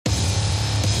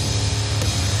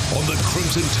on the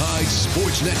Crimson Tide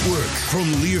Sports Network from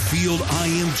Learfield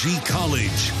IMG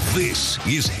College. This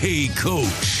is Hey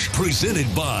Coach, presented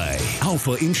by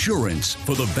Alpha Insurance.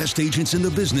 For the best agents in the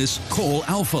business, call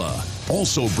Alpha.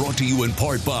 Also brought to you in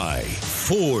part by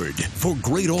Ford. For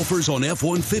great offers on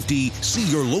F-150, see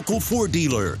your local Ford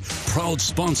dealer. Proud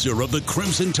sponsor of the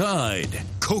Crimson Tide.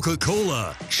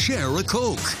 Coca-Cola, share a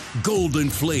Coke. Golden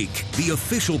Flake, the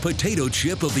official potato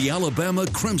chip of the Alabama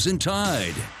Crimson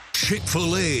Tide.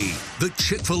 Chick-fil-A. The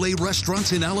Chick-fil-A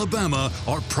restaurants in Alabama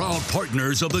are proud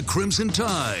partners of the Crimson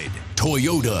Tide.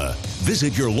 Toyota.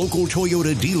 Visit your local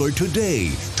Toyota dealer today.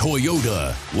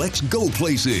 Toyota. Let's go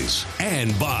places.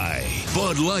 And by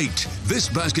Bud Light. This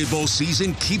basketball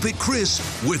season, keep it crisp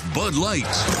with Bud Light.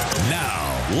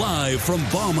 Now, live from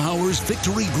Baumhauer's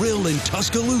Victory Grill in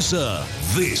Tuscaloosa,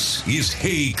 this is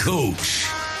Hey Coach.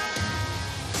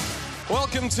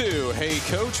 Welcome to Hey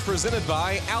Coach, presented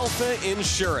by Alpha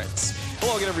Insurance.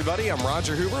 Hello again, everybody. I'm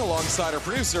Roger Hoover, alongside our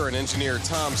producer and engineer,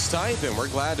 Tom Stipe, and we're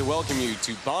glad to welcome you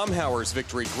to Baumhauer's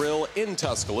Victory Grill in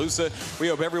Tuscaloosa. We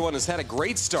hope everyone has had a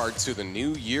great start to the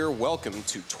new year. Welcome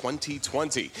to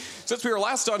 2020. Since we were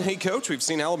last on Hey Coach, we've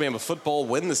seen Alabama football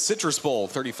win the Citrus Bowl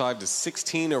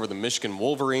 35-16 over the Michigan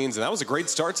Wolverines, and that was a great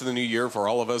start to the new year for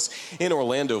all of us in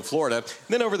Orlando, Florida.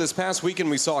 Then over this past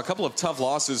weekend, we saw a couple of tough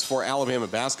losses for Alabama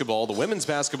basketball. The women's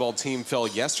basketball team fell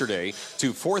yesterday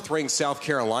to 4th-ranked South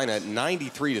Carolina at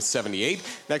 93-78.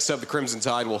 Next up, the Crimson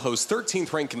Tide will host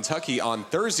 13th-ranked Kentucky on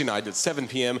Thursday night at 7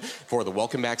 p.m. for the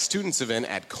Welcome Back Students event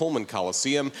at Coleman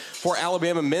Coliseum. For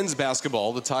Alabama men's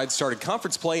basketball, the Tide started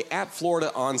conference play at Florida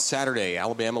on Saturday.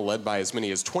 Alabama led by as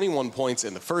many as 21 points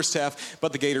in the first half,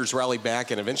 but the Gators rallied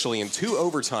back and eventually in 2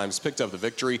 overtimes picked up the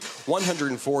victory,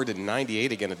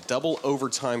 104-98. Again, a double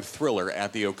overtime thriller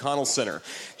at the O'Connell Center.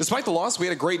 Despite the loss, we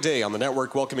had a great day on the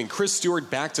network, welcoming Chris Stewart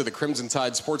back to the Crimson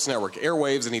Tide Sports Network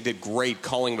airwaves, and he did great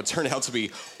calling what turned out to be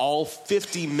all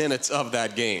 50 minutes of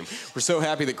that game. We're so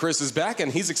happy that Chris is back,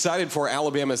 and he's excited for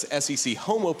Alabama's SEC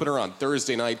home opener on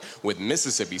Thursday night with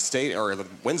Mississippi State, or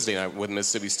Wednesday night with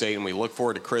Mississippi State, and we look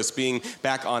forward to Chris being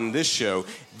back on this show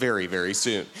very, very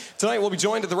soon. Tonight, we'll be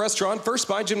joined at the restaurant first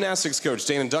by gymnastics coach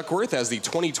Dana Duckworth as the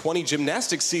 2020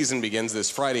 gymnastics season begins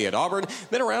this Friday at Auburn.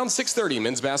 Then around 6:30,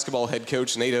 men's basketball head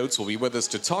coach Nate Oates will be with us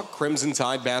to talk Crimson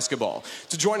Tide basketball.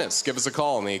 To join us, give us a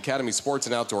call on the Academy Sports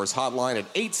and Outdoors hotline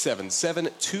at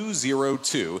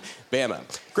 877-202-BAMA.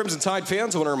 Crimson Tide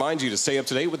fans, I want to remind you to stay up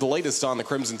to date with the latest on the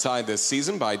Crimson Tide this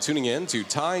season by tuning in to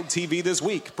Tide TV This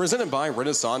Week, presented by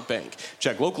Renaissance Bank.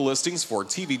 Check local listings for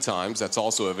TV times. That's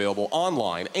also available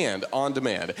online and on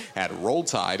demand at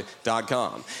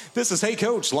RollTide.com. This is Hey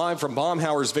Coach, live from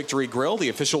Baumhauer's Victory Grill, the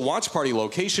official watch party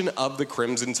location of the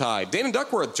Crimson Tide. Dana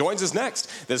Duckworth joins us next.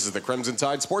 This is the Crimson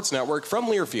Tide Sports Network from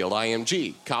Learfield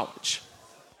IMG College.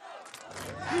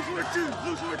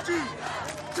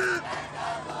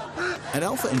 At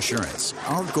Alpha Insurance,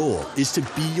 our goal is to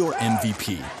be your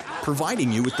MVP,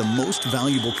 providing you with the most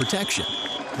valuable protection.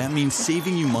 That means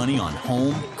saving you money on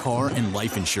home, car, and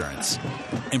life insurance,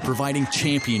 and providing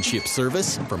championship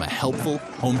service from a helpful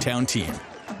hometown team.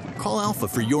 Call Alpha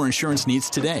for your insurance needs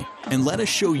today, and let us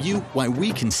show you why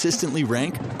we consistently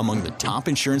rank among the top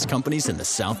insurance companies in the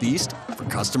Southeast for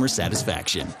customer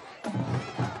satisfaction.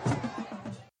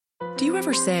 Do you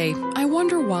ever say, I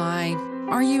wonder why?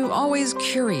 Are you always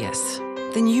curious?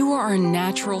 Then you are a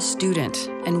natural student,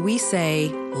 and we say,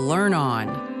 learn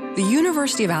on. The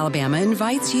University of Alabama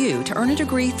invites you to earn a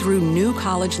degree through New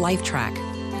College Life Track.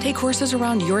 Take courses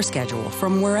around your schedule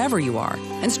from wherever you are,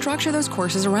 and structure those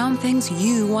courses around things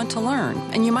you want to learn,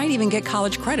 and you might even get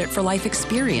college credit for life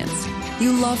experience.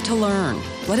 You love to learn.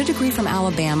 Let a degree from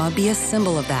Alabama be a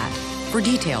symbol of that. For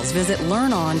details, visit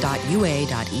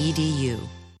learnon.ua.edu.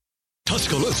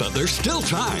 Tuscaloosa, there's still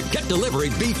time. Get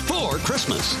delivery before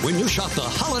Christmas when you shop the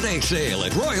holiday sale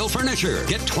at Royal Furniture.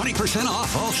 Get 20%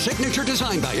 off all Signature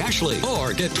Design by Ashley,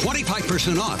 or get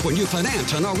 25% off when you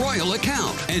finance on a Royal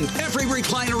account. And every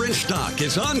recliner in stock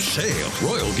is on sale.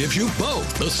 Royal gives you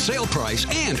both the sale price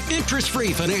and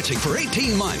interest-free financing for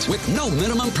 18 months with no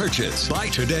minimum purchase. Buy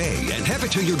today and have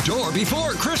it to your door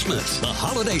before Christmas. The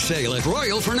holiday sale at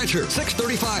Royal Furniture,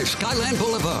 635 Skyland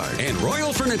Boulevard, and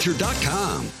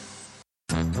royalfurniture.com.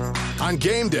 On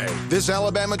game day, this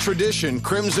Alabama tradition,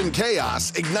 Crimson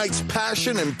Chaos, ignites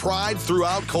passion and pride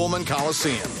throughout Coleman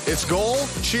Coliseum. Its goal?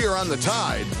 Cheer on the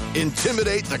Tide,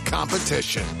 intimidate the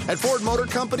competition. At Ford Motor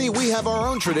Company, we have our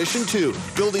own tradition too,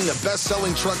 building the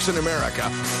best-selling trucks in America,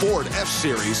 Ford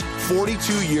F-Series,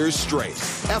 42 years straight.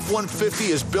 F-150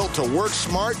 is built to work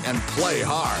smart and play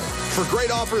hard. For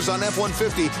great offers on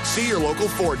F-150, see your local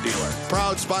Ford dealer.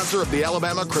 Proud sponsor of the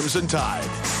Alabama Crimson Tide.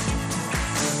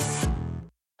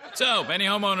 So, any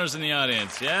homeowners in the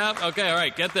audience? Yeah? Okay, all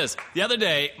right, get this. The other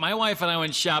day, my wife and I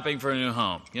went shopping for a new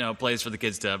home. You know, a place for the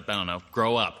kids to, I don't know,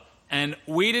 grow up. And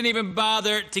we didn't even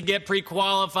bother to get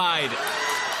pre-qualified.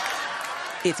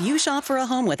 If you shop for a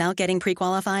home without getting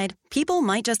pre-qualified, people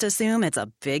might just assume it's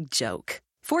a big joke.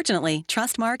 Fortunately,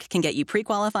 Trustmark can get you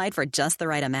pre-qualified for just the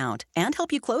right amount and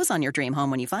help you close on your dream home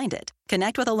when you find it.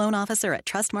 Connect with a loan officer at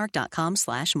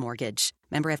trustmark.com/mortgage.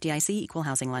 Member FDIC, equal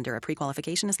housing lender. A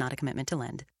pre-qualification is not a commitment to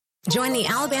lend. Join the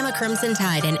Alabama Crimson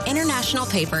Tide, an international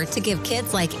paper to give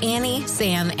kids like Annie,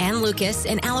 Sam, and Lucas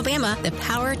in Alabama the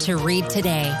power to read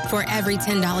today. For every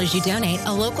 $10 you donate,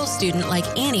 a local student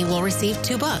like Annie will receive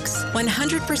 2 books.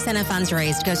 100% of funds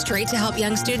raised go straight to help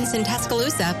young students in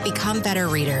Tuscaloosa become better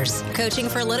readers. Coaching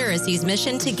for Literacy's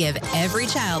mission to give every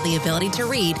child the ability to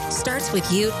read starts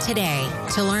with you today.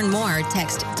 To learn more,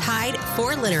 text TIDE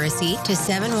for Literacy to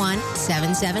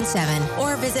 71777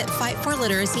 or visit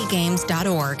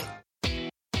fightforliteracygames.org.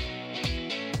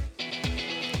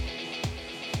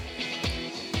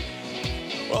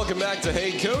 Welcome back to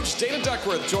Hey Coach. Dana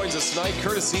Duckworth joins us tonight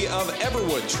courtesy of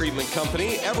Everwood Treatment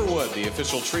Company. Everwood, the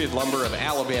official treated lumber of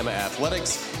Alabama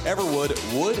athletics. Everwood,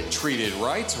 wood treated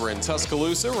right. We're in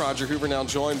Tuscaloosa. Roger Hoover now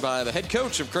joined by the head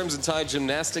coach of Crimson Tide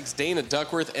Gymnastics, Dana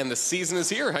Duckworth, and the season is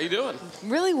here. How you doing?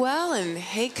 Really well, and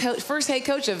hey coach, first head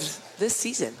coach of this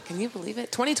season. Can you believe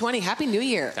it? 2020, Happy New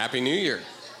Year. Happy New Year.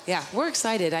 Yeah, we're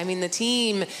excited. I mean, the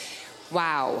team...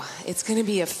 Wow, it's going to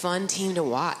be a fun team to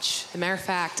watch. As a matter of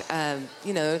fact,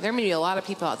 you know, there may be a lot of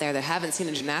people out there that haven't seen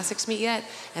a gymnastics meet yet,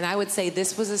 and I would say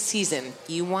this was a season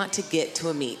you want to get to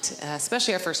a meet,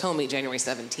 especially our first home meet, January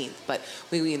 17th. But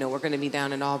we're going to be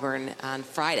down in Auburn on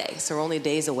Friday, so we're only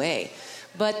days away.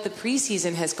 But the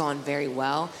preseason has gone very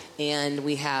well, and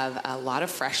we have a lot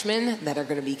of freshmen that are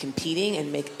going to be competing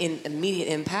and make immediate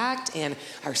impact, and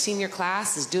our senior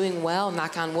class is doing well,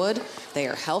 knock on wood. They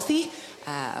are healthy.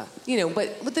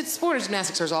 But with the sport of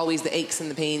gymnastics, there's always the aches and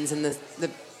the pains and the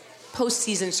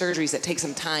post-season surgeries that take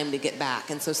some time to get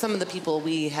back. And so some of the people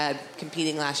we had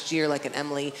competing last year, like an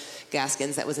Emily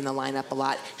Gaskins that was in the lineup a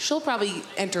lot, she'll probably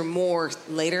enter more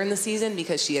later in the season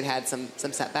because she had some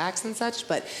setbacks and such.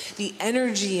 But the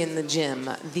energy in the gym,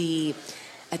 the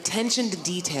attention to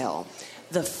detail,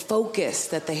 the focus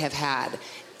that they have had,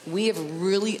 we have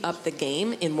really upped the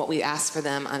game in what we ask for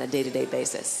them on a day-to-day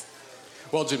basis.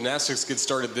 Well, gymnastics gets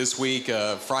started this week,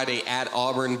 Friday at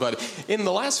Auburn. But in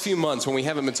the last few months, when we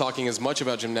haven't been talking as much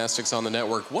about gymnastics on the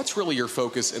network, what's really your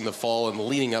focus in the fall and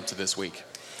leading up to this week?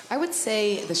 I would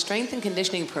say the strength and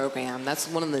conditioning program, that's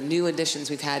one of the new additions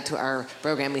we've had to our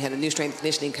program. We had a new strength and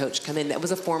conditioning coach come in that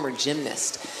was a former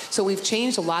gymnast. So we've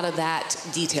changed a lot of that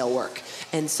detail work.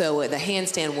 And so the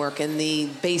handstand work and the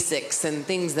basics and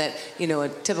things that, a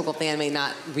typical fan may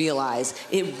not realize,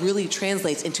 it really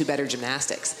translates into better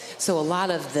gymnastics. So a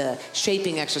lot of the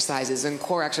shaping exercises and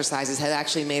core exercises have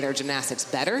actually made our gymnastics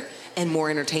better and more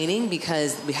entertaining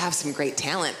because we have some great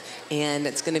talent. And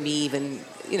it's going to be even,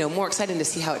 more exciting to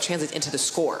see how it translates into the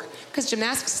score. Because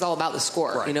gymnastics is all about the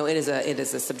score. Right. It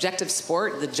is a subjective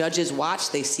sport. The judges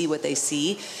watch, they see what they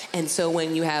see. And so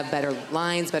when you have better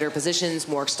lines, better positions,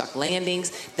 more stuck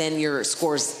landings, then your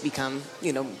scores become,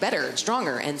 better and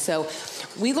stronger. And so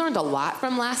we learned a lot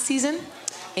from last season.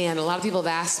 And a lot of people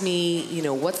have asked me,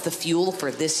 what's the fuel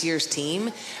for this year's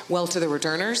team? Well, to the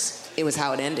returners, it was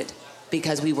how it ended.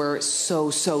 Because we were so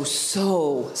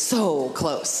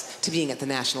close to being at the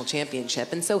national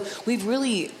championship. And so we've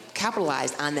really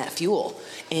capitalized on that fuel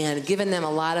and given them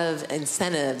a lot of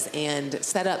incentives and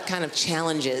set up kind of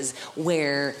challenges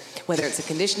where, whether it's a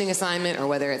conditioning assignment or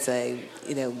whether it's a,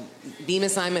 beam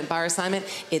assignment, bar assignment,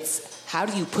 it's how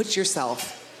do you put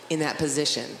yourself in that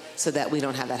position so that we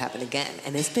don't have that happen again.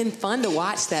 And it's been fun to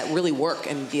watch that really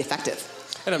work and be effective.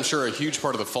 And I'm sure a huge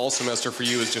part of the fall semester for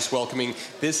you is just welcoming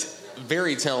this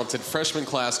very talented freshman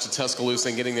class to Tuscaloosa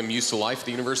and getting them used to life at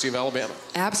the University of Alabama.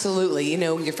 Absolutely.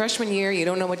 Your freshman year, you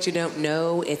don't know what you don't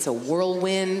know. It's a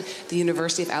whirlwind. The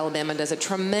University of Alabama does a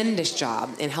tremendous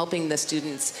job in helping the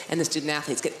students and the student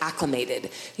athletes get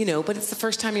acclimated. But it's the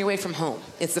first time you're away from home.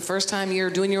 It's the first time you're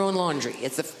doing your own laundry.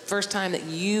 It's the first time that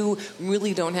you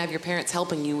really don't have your parents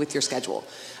helping you with your schedule.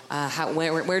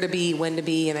 Where to be, when to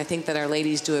be, and I think that our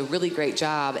ladies do a really great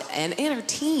job. And our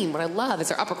team, what I love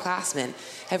is our upperclassmen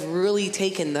have really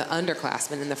taken the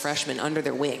underclassmen and the freshmen under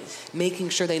their wing, making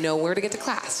sure they know where to get to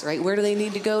class, right? Where do they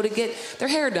need to go to get their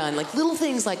hair done? Like little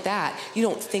things like that you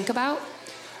don't think about.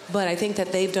 But I think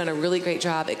that they've done a really great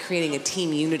job at creating a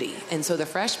team unity. And so the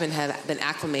freshmen have been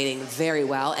acclimating very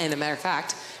well. And a matter of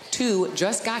fact, 2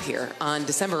 just got here on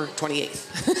December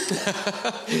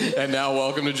 28th. And now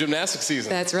welcome to gymnastics season.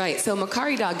 That's right. So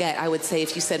Makari Doggett, I would say,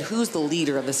 if you said who's the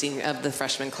leader of the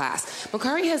freshman class,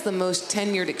 Makari has the most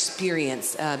tenured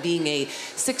experience, being a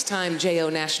 6-time JO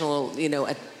national,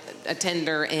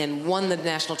 attender and won the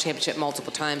national championship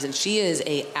multiple times, and she is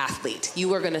a athlete.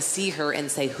 You are going to see her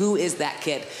and say, who is that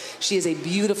kid? She is a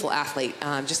beautiful athlete,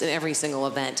 just in every single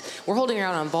event. We're holding her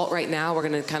out on vault right now. We're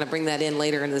going to kind of bring that in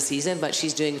later in the season, but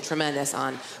she's doing tremendous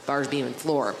on bars, beam, and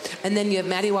floor. And then you have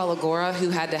Maddie Walagora,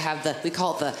 who had to have we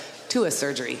call it the TUA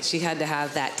surgery. She had to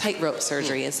have that tightrope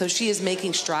surgery, and so she is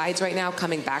making strides right now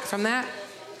coming back from that.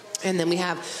 And then we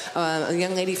have a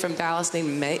young lady from Dallas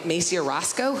named Macy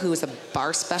Orozco, who is a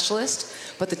bar specialist.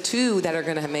 But the two that are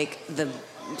going to make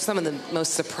some of the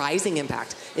most surprising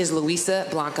impact is Luisa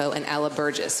Blanco and Ella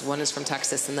Burgess. One is from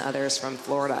Texas and the other is from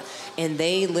Florida. And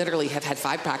they literally have had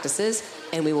 5 practices,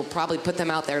 and we will probably put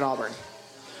them out there at Auburn.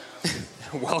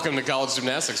 Welcome to college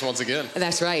gymnastics once again.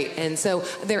 That's right. And so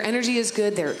their energy is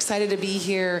good. They're excited to be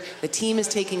here. The team is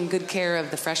taking good care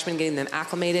of the freshmen, getting them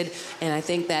acclimated. And I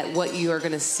think that what you are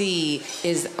going to see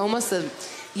is almost a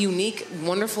unique,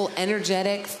 wonderful,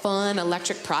 energetic, fun,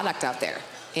 electric product out there.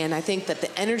 And I think that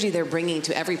the energy they're bringing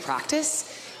to every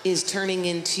practice is turning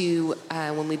into,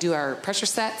 when we do our pressure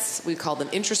sets, we call them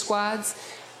intra-squads.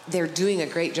 They're doing a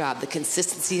great job. The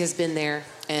consistency has been there,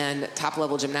 and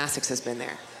top-level gymnastics has been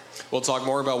there. We'll talk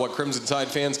more about what Crimson Tide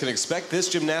fans can expect this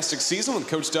gymnastics season with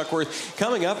Coach Duckworth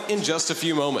coming up in just a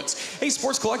few moments. Hey,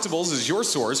 Sports Collectibles is your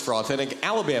source for authentic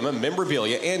Alabama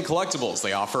memorabilia and collectibles.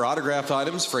 They offer autographed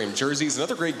items, framed jerseys, and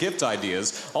other great gift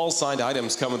ideas. All signed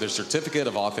items come with a certificate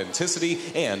of authenticity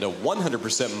and a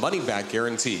 100% money-back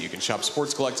guarantee. You can shop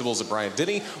Sports Collectibles at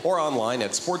Bryant-Denny or online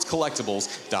at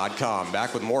sportscollectibles.com.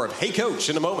 Back with more of Hey Coach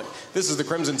in a moment. This is the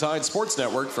Crimson Tide Sports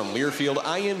Network from Learfield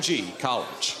IMG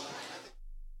College.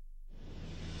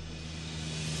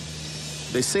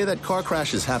 They say that car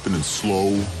crashes happen in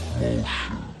slow motion.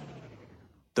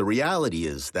 The reality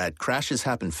is that crashes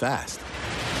happen fast.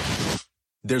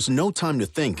 There's no time to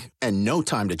think and no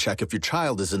time to check if your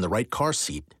child is in the right car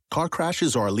seat. Car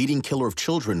crashes are a leading killer of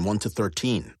children 1 to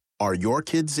 13. Are your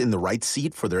kids in the right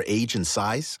seat for their age and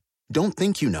size? Don't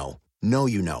think you know. Know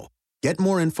you know. Get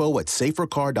more info at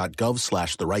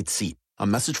safercar.gov/the-right-seat. A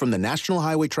message from the National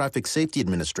Highway Traffic Safety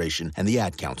Administration and the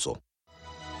Ad Council.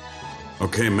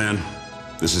 Okay, man.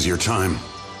 This is your time.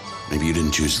 Maybe you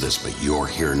didn't choose this, but you're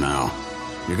here now.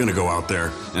 You're going to go out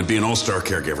there and be an all-star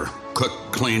caregiver. Cook,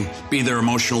 clean, be there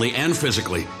emotionally and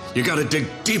physically. You got to dig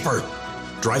deeper.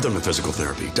 Drive them to physical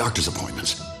therapy, doctor's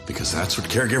appointments, because that's what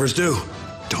caregivers do.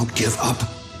 Don't give up.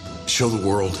 Show the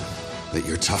world that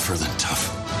you're tougher than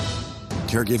tough.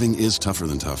 Caregiving is tougher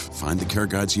than tough. Find the care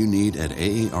guides you need at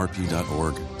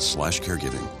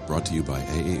aarp.org/caregiving. Brought to you by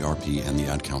AARP and the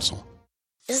Ad Council.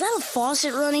 Is that a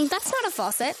faucet running? That's not a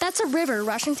faucet. That's a river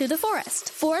rushing through the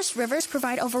forest. Forest rivers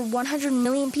provide over 100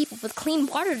 million people with clean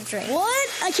water to drink. What?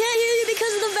 I can't hear you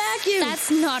because of the vacuum.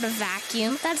 That's not a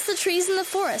vacuum. That's the trees in the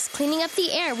forest cleaning up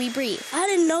the air we breathe. I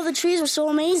didn't know the trees were so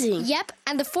amazing. Yep,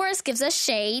 and the forest gives us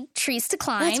shade, trees to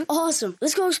climb. That's awesome.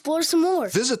 Let's go explore some more.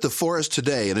 Visit the forest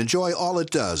today and enjoy all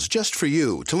it does, just for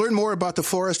you. To learn more about the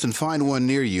forest and find one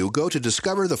near you, go to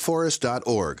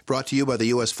discovertheforest.org. Brought to you by the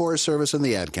U.S. Forest Service and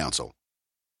the Ad Council.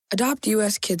 Adopt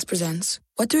US Kids presents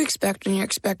What to Expect When You're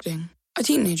Expecting a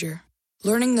Teenager.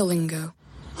 Learning the lingo.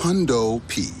 Hundo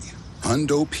P.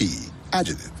 Hundo P.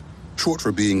 Adjective. Short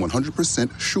for being 100%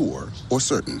 sure or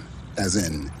certain. As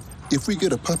in, if we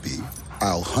get a puppy,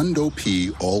 I'll Hundo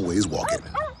P always walk it.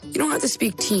 You don't have to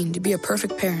speak teen to be a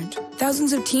perfect parent.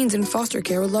 Thousands of teens in foster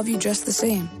care would love you just the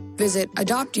same. Visit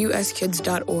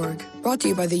adoptuskids.org. Brought to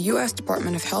you by the U.S.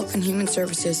 Department of Health and Human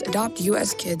Services, Adopt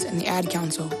U.S. Kids, and the Ad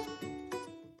Council.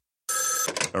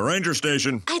 A ranger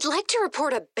station. I'd like to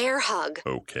report a bear hug.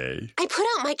 Okay. I put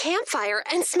out my campfire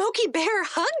and Smokey Bear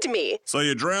hugged me. So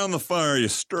you drowned the fire, you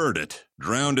stirred it,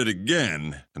 drowned it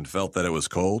again, and felt that it was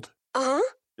cold? Uh-huh.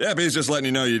 Yep, he's just letting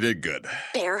you know you did good.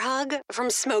 Bear hug from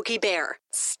Smokey Bear.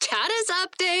 Status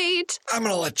update. I'm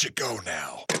gonna let you go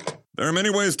now. There are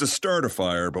many ways to start a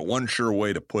fire, but one sure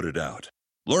way to put it out.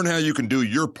 Learn how you can do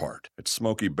your part at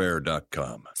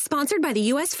SmokeyBear.com. Sponsored by the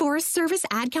U.S. Forest Service,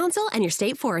 Ad Council, and your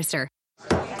state forester.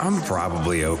 I'm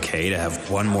probably okay to have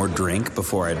one more drink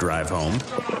before I drive home.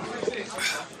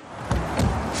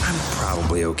 I'm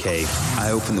probably okay. I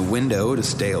open the window to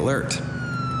stay alert.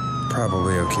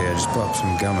 Probably okay. I just popped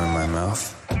some gum in my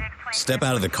mouth. Step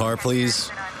out of the car,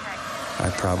 please. I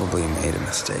probably made a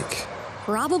mistake.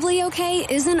 Probably okay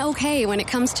isn't okay when it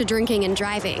comes to drinking and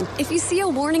driving. If you see a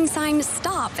warning sign,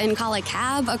 stop and call a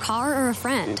cab, a car, or a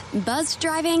friend. Buzzed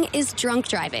driving is drunk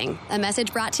driving. A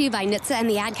message brought to you by NHTSA and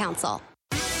the Ad Council.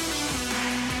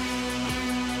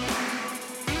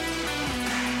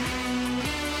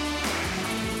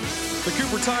 The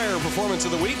Cooper Tire Performance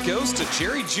of the Week goes to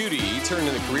Jerry Jeudy. He turned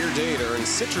in a career day to earn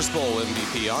Citrus Bowl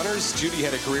MVP honors. Jeudy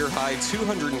had a career-high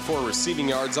 204 receiving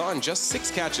yards on just 6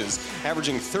 catches,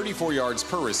 averaging 34 yards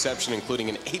per reception, including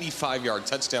an 85-yard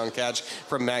touchdown catch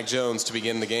from Mac Jones to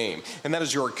begin the game. And that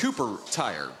is your Cooper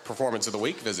Tire Performance of the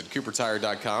Week. Visit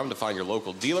CooperTire.com to find your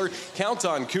local dealer. Count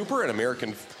on Cooper, an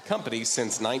American company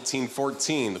since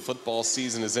 1914. The football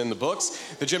season is in the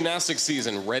books. The gymnastics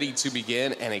season ready to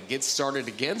begin, and it gets started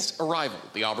against a rival,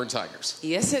 the Auburn Tigers.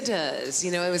 Yes, it does.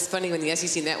 You know, it was funny when the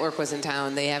SEC Network was in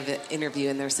town, they have an interview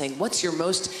and they're saying, what's your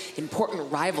most important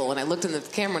rival? And I looked in the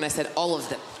camera and I said, all of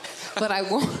them. But I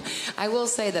will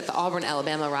say that the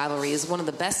Auburn-Alabama rivalry is one of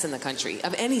the best in the country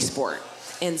of any sport.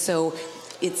 And so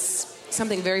it's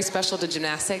something very special to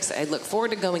gymnastics. I look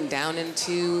forward to going down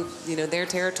into, their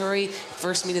territory,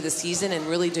 first meet of the season, and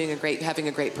really having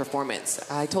a great performance.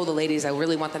 I told the ladies I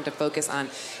really want them to focus on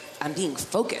being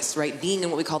focused, right? Being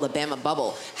in what we call the Bama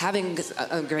bubble, having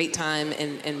a great time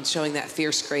and showing that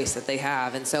fierce grace that they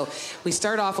have. And so we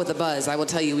start off with a buzz. I will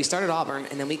tell you, we start at Auburn,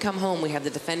 and then we come home, we have the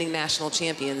defending national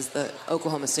champions, the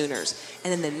Oklahoma Sooners.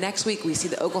 And then the next week, we see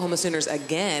the Oklahoma Sooners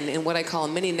again in what I call a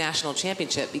mini national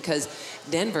championship, because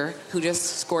Denver, who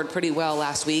just scored pretty well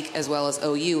last week, as well as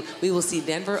OU, we will see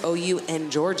Denver, OU,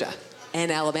 and Georgia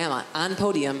and Alabama on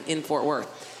podium in Fort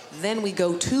Worth. Then we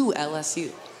go to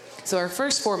LSU. So our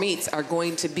first 4 meets are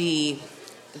going to be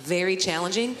very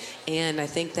challenging, and I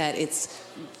think that it's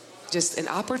just an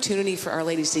opportunity for our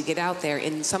ladies to get out there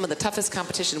in some of the toughest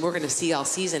competition we're going to see all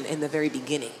season in the very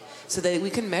beginning, so that we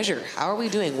can measure how are we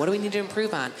doing, what do we need to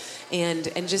improve on, and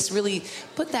just really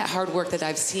put that hard work that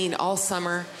I've seen all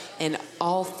summer and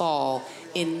all fall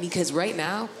in, because right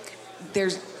now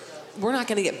we're not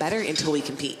going to get better until we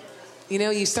compete.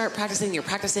 You start practicing,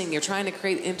 you're trying to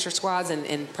create inter-squads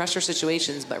and pressure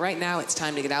situations, but right now it's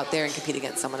time to get out there and compete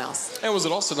against someone else. And was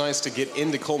it also nice to get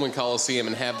into Coleman Coliseum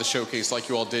and have the showcase like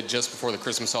you all did just before the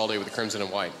Christmas holiday with the Crimson and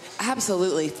White?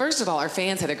 Absolutely. First of all, our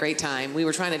fans had a great time. We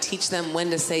were trying to teach them when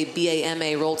to say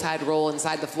B-A-M-A, roll tide roll,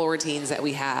 inside the floor routines that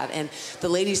we have. And the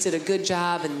ladies did a good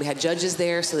job, and we had judges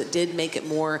there, so it did make it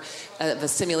more of a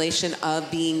simulation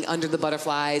of being under the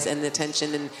butterflies and the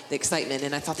tension and the excitement.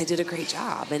 And I thought they did a great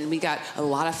job. And we got a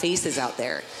lot of faces out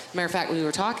there. Matter of fact, when we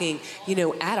were talking,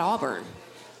 at Auburn,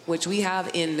 which we have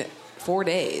in 4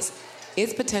 days,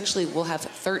 it's potentially we'll have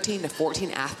 13 to 14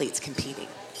 athletes competing.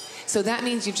 So that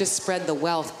means you've just spread the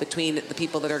wealth between the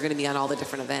people that are going to be on all the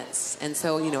different events. And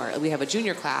so, we have a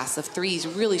junior class of 3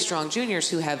 really strong juniors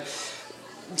who have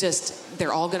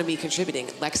they're all going to be contributing.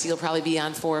 Lexi will probably be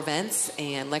on 4 events,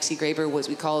 and Lexi Graber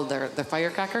we called the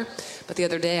firecracker. But the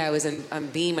other day I was on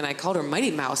Beam, and I called her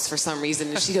Mighty Mouse for some reason,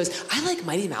 and she goes, I like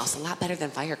Mighty Mouse a lot better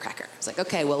than firecracker. I was like,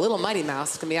 okay, well, little Mighty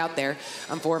Mouse is going to be out there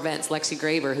on 4 events. Lexi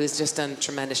Graber, who's just done a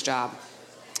tremendous job.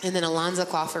 And then Alonza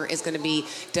Kloffer is going to be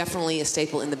definitely a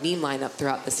staple in the beam lineup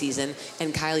throughout the season.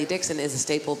 And Kylie Dixon is a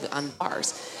staple on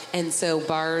bars. And so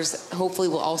bars hopefully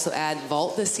will also add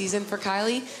vault this season for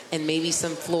Kylie, and maybe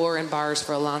some floor and bars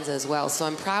for Alonza as well. So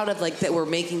I'm proud of that we're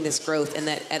making this growth, and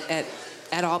that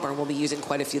at Auburn we'll be using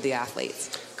quite a few of the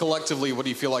athletes. Collectively, what do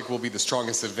you feel like will be the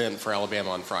strongest event for Alabama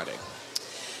on Friday?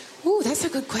 Ooh, that's a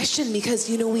good question, because,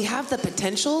 we have the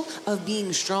potential of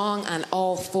being strong on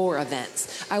all 4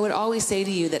 events. I would always say to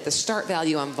you that the start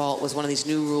value on vault was one of these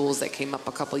new rules that came up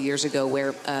a couple years ago,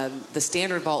 where the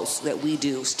standard vaults that we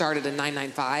do started at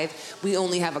 995. We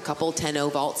only have a couple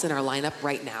 10-0 vaults in our lineup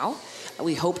right now.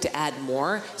 We hope to add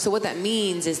more. So what that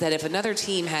means is that if another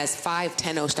team has 5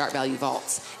 10-0 start value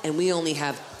vaults, and we only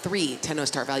have 3 10-0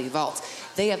 start value vaults,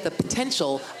 they have the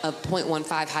potential of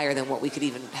 0.15 higher than what we could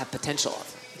even have potential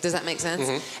of. Does that make sense?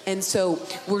 Mm-hmm. And so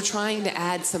we're trying to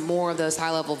add some more of those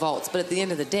high-level vaults. But at the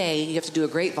end of the day, you have to do a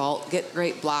great vault, get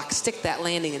great blocks, stick that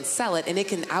landing, and sell it, and it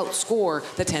can outscore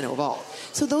the 10-0 vault.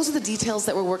 So those are the details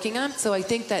that we're working on. So I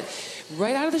think that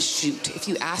right out of the chute, if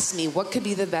you ask me what could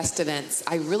be the best events,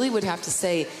 I really would have to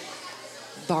say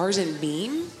bars and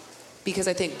beam, because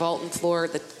I think vault and floor,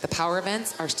 the power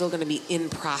events, are still going to be in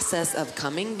process of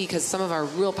coming, because some of our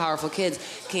real powerful kids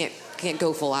can't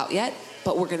go full out yet,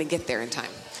 but we're going to get there in time.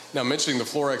 Now, mentioning the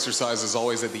floor exercise is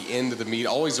always at the end of the meet,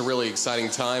 always a really exciting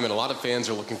time, and a lot of fans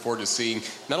are looking forward to seeing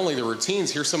not only the routines,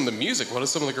 here's some of the music. What do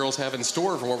some of the girls have in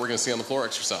store for what we're going to see on the floor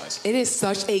exercise? It is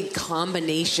such a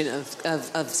combination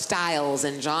of styles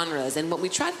and genres, and what we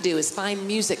try to do is find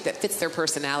music that fits their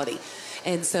personality.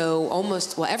 And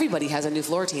so everybody has a new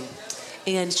floor routine.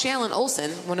 And Shalyn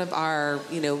Olson, one of our,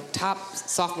 top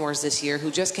sophomores this year, who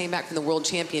just came back from the World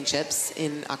Championships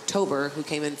in October, who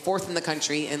came in 4th in the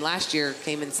country, and last year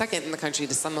came in 2nd in the country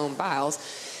to Simone Biles.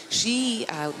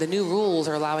 The new rules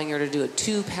are allowing her to do a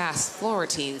 2-pass floor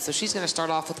routine. So she's going to start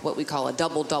off with what we call a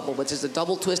double-double, which is a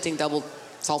double twisting, double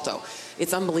salto.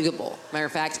 It's unbelievable. Matter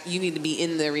of fact, you need to be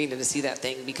in the arena to see that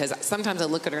thing, because sometimes I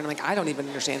look at her and I'm like, I don't even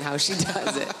understand how she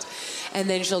does it. And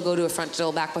then she'll go to a front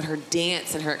double back, but her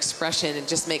dance and her expression, it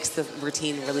just makes the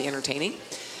routine really entertaining.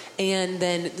 And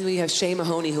then we have Shay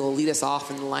Mahoney, who will lead us off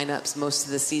in the lineups most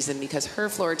of the season, because her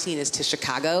floor routine is to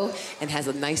Chicago and has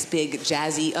a nice big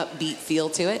jazzy upbeat feel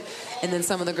to it. And then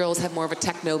some of the girls have more of a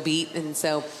techno beat. And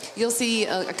so you'll see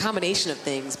a combination of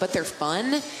things, but they're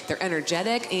fun, they're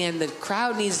energetic, and the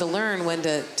crowd needs to learn when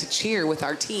to cheer with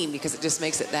our team, because it just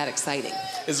makes it that exciting.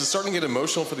 Is it starting to get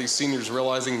emotional for these seniors,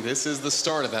 realizing this is the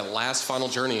start of that last final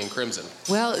journey in Crimson?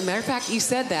 Well, as a matter of fact, you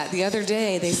said that the other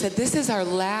day. They said, this is our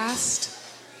last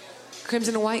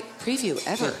Crimson and White preview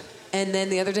ever. And then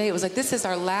the other day it was like, this is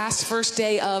our last first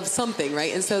day of something,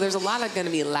 right? And so there's a lot of going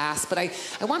to be last, but I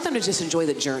want them to just enjoy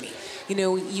the journey.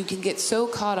 You can get so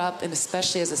caught up, and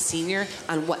especially as a senior,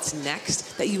 on what's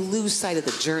next, that you lose sight of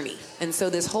the journey. And so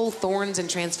this whole thorns and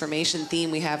transformation theme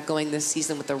we have going this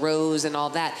season with the rose and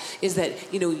all that is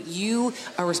that, you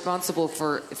are responsible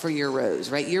for your rose,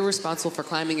 right? You're responsible for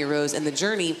climbing your rose, and the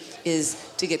journey is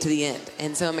to get to the end.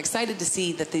 And so I'm excited to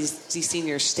see that these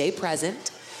seniors stay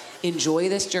present, enjoy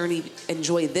this journey,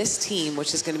 enjoy this team,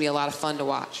 which is going to be a lot of fun to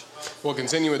watch. We'll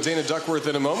continue with Dana Duckworth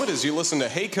in a moment as you listen to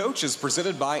Hey Coach is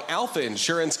presented by Alpha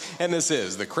Insurance, and this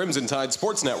is the Crimson Tide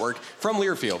Sports Network from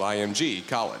Learfield IMG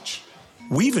College.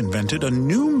 We've invented a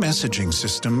new messaging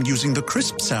system using the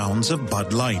crisp sounds of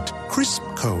Bud Light. Crisp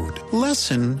Code.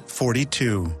 Lesson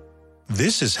 42.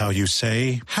 This is how you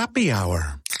say happy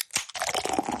hour.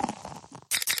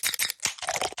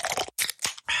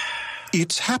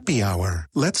 It's happy hour.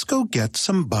 Let's go get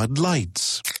some Bud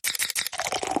Lights.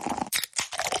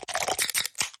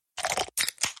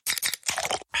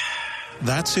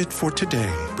 That's it for today.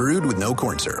 Brewed with no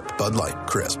corn syrup. Bud Light.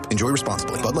 Crisp. Enjoy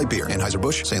responsibly. Bud Light Beer.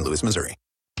 Anheuser-Busch, St. Louis, Missouri.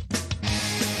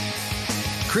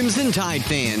 Crimson Tide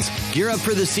fans, gear up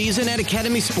for the season at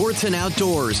Academy Sports and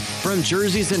Outdoors. From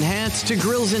jerseys and hats to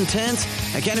grills and tents,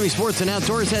 Academy Sports and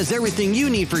Outdoors has everything you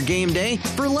need for game day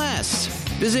for less.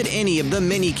 Visit any of the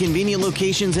many convenient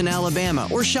locations in Alabama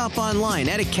or shop online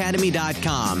at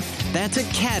academy.com. That's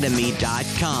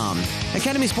academy.com.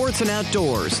 Academy Sports and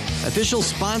Outdoors, official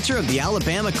sponsor of the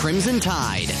Alabama Crimson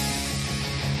Tide.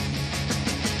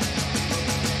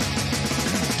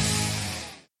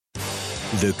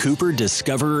 The Cooper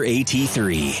Discoverer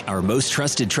AT3, our most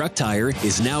trusted truck tire,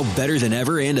 is now better than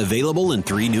ever and available in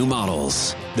 3 new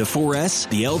models: the 4S,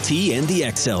 the LT, and the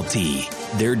XLT.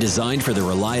 They're designed for the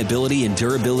reliability and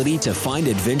durability to find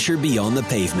adventure beyond the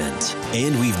pavement.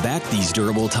 And we've backed these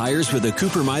durable tires with a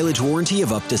Cooper mileage warranty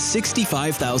of up to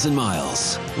 65,000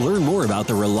 miles. Learn more about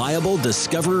the reliable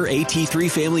Discoverer AT3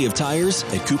 family of tires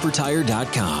at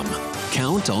coopertire.com.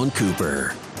 Count on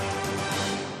Cooper.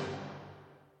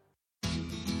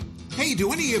 Hey,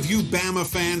 do any of you Bama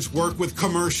fans work with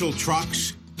commercial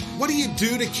trucks? What do you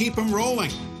do to keep them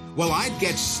rolling? Well, I'd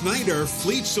get Snyder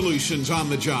Fleet Solutions on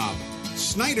the job.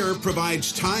 Snyder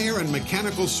provides tire and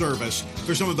mechanical service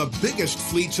for some of the biggest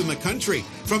fleets in the country,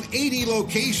 from 80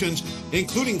 locations,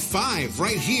 including 5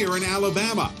 right here in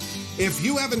Alabama. If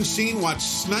you haven't seen what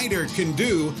Snyder can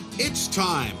do, it's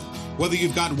time. Whether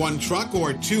you've got 1 truck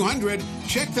or 200,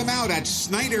 check them out at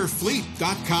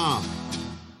SnyderFleet.com.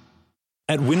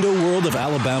 At Window World of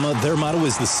Alabama, their motto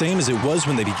is the same as it was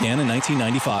when they began in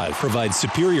 1995. Provide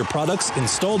superior products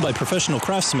installed by professional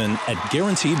craftsmen at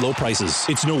guaranteed low prices.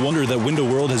 It's no wonder that Window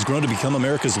World has grown to become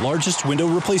America's largest window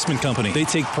replacement company. They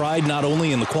take pride not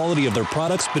only in the quality of their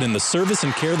products, but in the service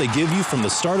and care they give you from the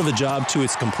start of a job to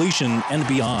its completion and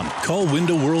beyond. Call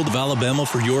Window World of Alabama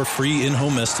for your free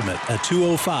in-home estimate at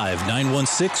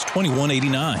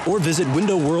 205-916-2189 or visit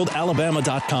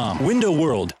windowworldalabama.com. Window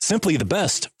World, simply the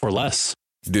best for less.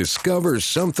 Discover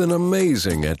something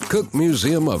amazing at Cook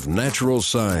Museum of Natural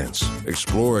Science.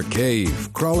 Explore a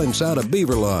cave, crawl inside a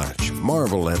beaver lodge,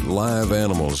 marvel at live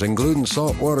animals including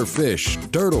saltwater fish,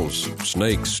 turtles,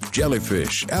 snakes,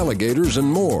 jellyfish, alligators, and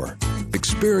more.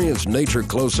 Experience nature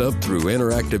close up through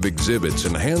interactive exhibits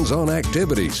and hands-on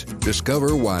activities.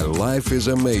 Discover why life is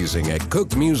amazing at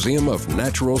Cook Museum of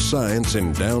Natural Science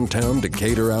in downtown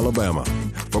Decatur, Alabama.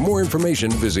 For more information,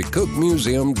 visit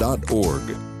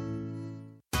cookmuseum.org.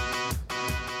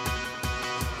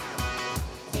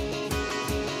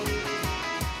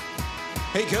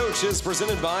 Hey Coach is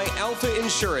presented by Alpha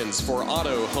Insurance. For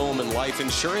auto, home, and life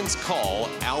insurance, call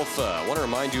Alpha. I want to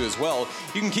remind you as well,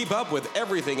 you can keep up with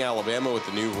everything Alabama with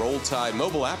the new Roll Tide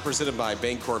mobile app presented by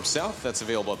Bancorp South. That's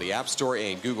available at the App Store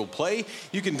and Google Play.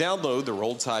 You can download the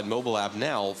Roll Tide mobile app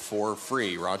now for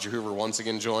free. Roger Hoover once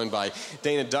again joined by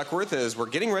Dana Duckworth as we're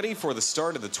getting ready for the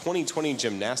start of the 2020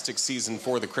 gymnastics season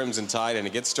for the Crimson Tide, and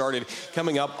it gets started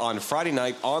coming up on Friday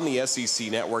night on the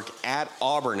SEC Network at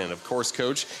Auburn. And of course,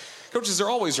 Coaches are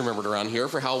always remembered around here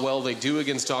for how well they do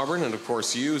against Auburn. And, of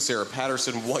course, you, Sarah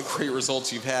Patterson, what great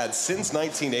results you've had since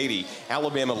 1980.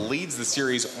 Alabama leads the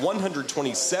series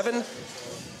 127-10.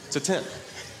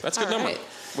 That's a good number. Right.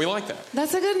 We like that.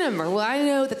 That's a good number. Well, I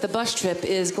know that the bus trip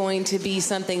is going to be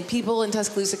something people in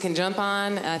Tuscaloosa can jump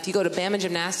on. If you go to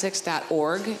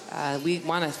bamagymnastics.org, we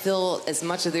want to fill as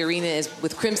much of the arena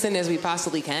with Crimson as we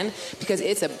possibly can because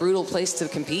it's a brutal place to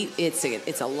compete.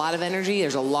 It's a lot of energy.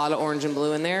 There's a lot of orange and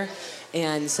blue in there.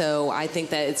 And so I think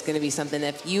that it's going to be something,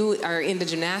 if you are into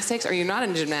gymnastics or you're not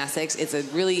into gymnastics, it's a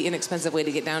really inexpensive way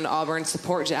to get down to Auburn,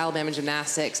 support Alabama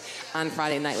Gymnastics on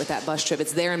Friday night with that bus trip.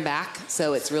 It's there and back,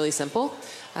 so it's really simple.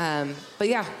 But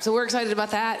yeah, so we're excited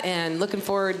about that and looking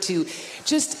forward to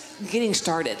just getting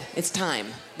started. It's time.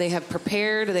 They have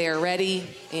prepared, they are ready,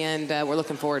 and we're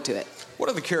looking forward to it. What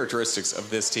are the characteristics of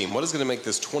this team? What is going to make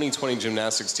this 2020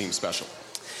 gymnastics team special?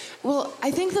 Well, I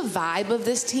think the vibe of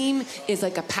this team is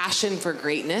like a passion for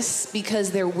greatness because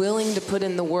they're willing to put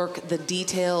in the work, the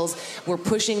details. We're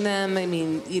pushing them. I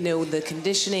mean, the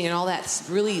conditioning and all that's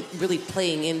really, really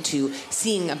playing into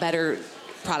seeing a better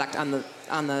product on the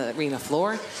arena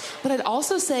floor. But I'd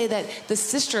also say that the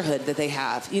sisterhood that they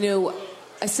have,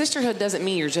 a sisterhood doesn't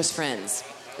mean you're just friends.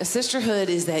 A sisterhood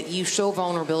is that you show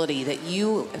vulnerability, that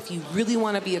if you really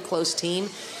want to be a close team,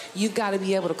 you've got to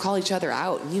be able to call each other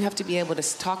out, and you have to be able to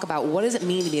talk about what does it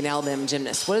mean to be an Alabama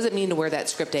gymnast? What does it mean to wear that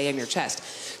script A on your chest?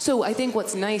 So I think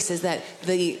what's nice is that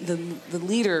the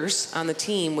leaders on the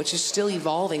team, which is still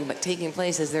evolving but taking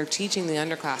place, is they're teaching the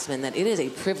underclassmen that it is a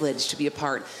privilege to be a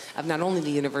part of not only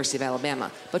the University of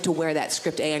Alabama, but to wear that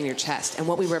script A on your chest and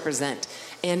what we represent.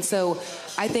 And so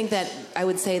I think that I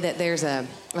would say that there's a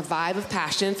vibe of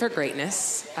passion for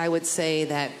greatness. I would say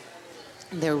that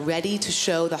they're ready to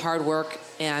show the hard work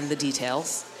and the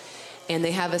details. And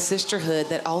they have a sisterhood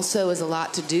that also has a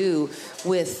lot to do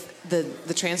with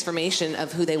the transformation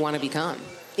of who they want to become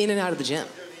in and out of the gym.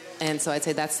 And so I'd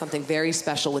say that's something very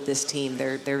special with this team.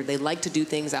 They like to do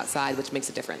things outside, which makes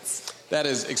a difference. That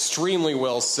is extremely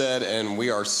well said, and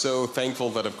we are so thankful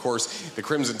that, of course, the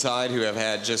Crimson Tide, who have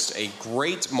had just a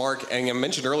great mark, and I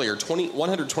mentioned earlier,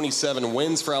 127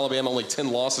 wins for Alabama, only 10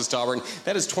 losses to Auburn.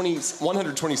 That is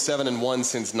 127-1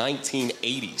 since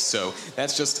 1980. So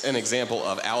that's just an example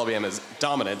of Alabama's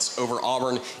dominance over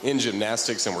Auburn in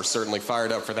gymnastics, and we're certainly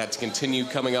fired up for that to continue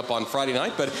coming up on Friday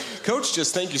night. But, Coach,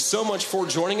 just thank you so much for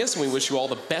joining us, and we wish you all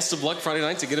the best of luck Friday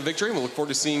night to get a victory, and we look forward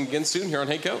to seeing you again soon here on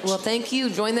Hey Coach. Well, thank you.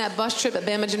 Join that bus trip at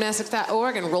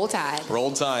bamagymnastics.org and Roll Tide.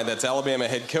 Roll Tide. That's Alabama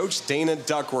head coach Dana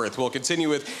Duckworth. We'll continue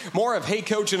with more of Hey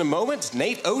Coach in a moment.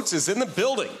 Nate Oates is in the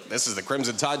building. This is the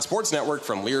Crimson Tide Sports Network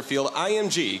from Learfield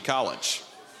IMG College.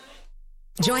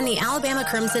 Join the Alabama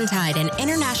Crimson Tide, an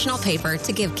international paper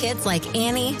to give kids like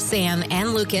Annie, Sam,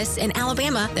 and Lucas in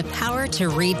Alabama the power to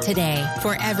read today.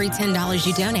 For every $10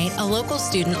 you donate, a local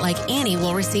student like Annie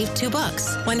will receive 2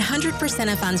 books. 100%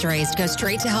 of funds raised go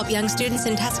straight to help young students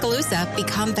in Tuscaloosa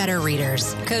become better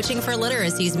readers. Coaching for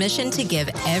Literacy's mission to give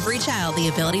every child the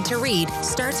ability to read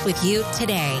starts with you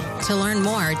today. To learn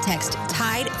more, text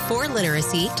TIDE for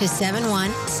Literacy to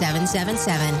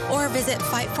 71777 or visit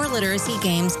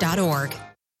fightforliteracygames.org.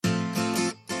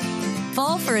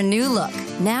 Fall for a new look,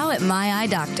 now at My Eye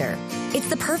Doctor. It's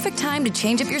the perfect time to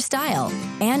change up your style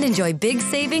and enjoy big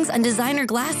savings on designer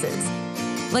glasses.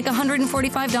 Like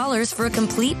 $145 for a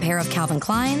complete pair of Calvin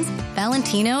Klein's,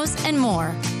 Valentinos, and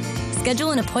more.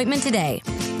 Schedule an appointment today.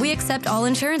 We accept all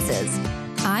insurances.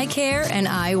 Eye care and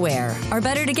eyewear are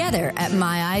better together at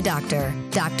My Eye Doctor,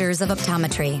 Doctors of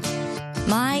Optometry.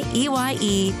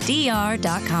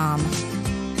 MyEYEDR.com.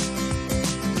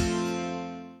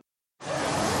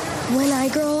 When I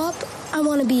grow up, I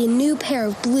want to be a new pair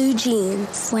of blue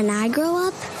jeans. When I grow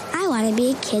up, I want to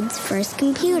be a kid's first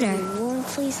computer. Warm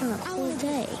place on a cold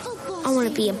day. I want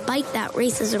to be a bike that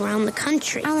races around the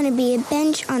country. I want to be a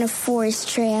bench on a forest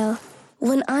trail.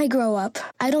 When I grow up,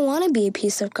 I don't want to be a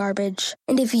piece of garbage.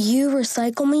 And if you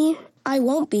recycle me, I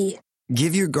won't be.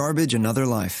 Give your garbage another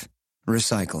life.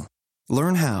 Recycle.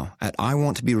 Learn how at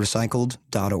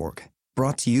iwanttoberecycled.org.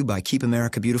 Brought to you by Keep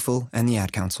America Beautiful and the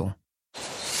Ad Council.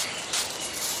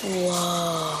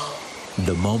 Whoa.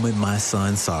 The moment my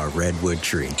son saw a redwood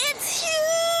tree. It's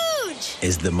huge!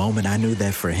 is the moment I knew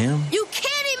that for him, You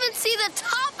can't even see the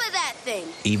top of that thing.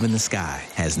 even the sky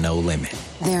has no limit.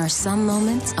 There are some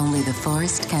moments only the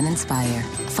forest can inspire.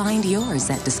 Find yours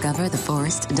at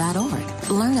discovertheforest.org.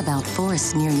 Learn about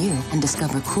forests near you and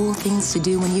discover cool things to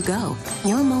do when you go.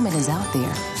 Your moment is out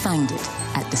there. Find it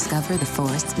at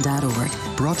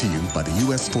discovertheforest.org. Brought to you by the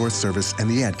U.S. Forest Service and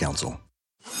the Ad Council.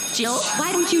 Jill,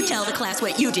 why don't you tell the class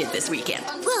what you did this weekend?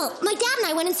 Well, my dad and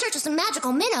I went in search of some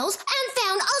magical minnows and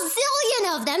found a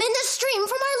zillion of them in the stream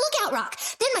from our lookout rock.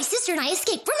 Then my sister and I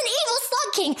escaped from an evil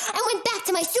slug king and went back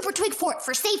to my super twig fort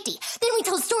for safety. Then we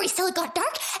told stories till it got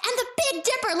dark, and the Big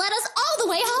Dipper led us all the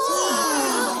way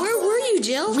home. Where were you,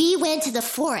 Jill? We went to the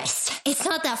forest. It's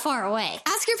not that far away.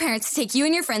 Ask your parents to take you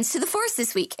and your friends to the forest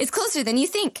this week. It's closer than you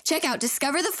think. Check out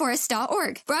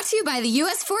discovertheforest.org. Brought to you by the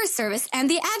U.S. Forest Service and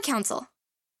the Ad Council.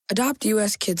 Adopt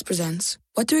US Kids presents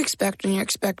What to Expect When You're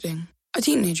Expecting a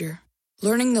Teenager.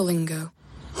 Learning the lingo.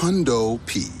 Hundo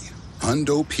P.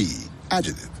 Hundo P.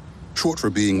 Adjective. Short for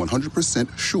being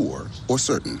 100% sure or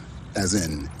certain. As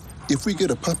in, if we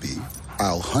get a puppy,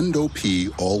 I'll Hundo P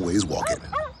always walk it.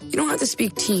 You don't have to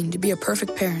speak teen to be a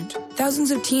perfect parent.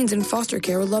 Thousands of teens in foster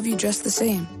care will love you just the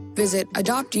same. Visit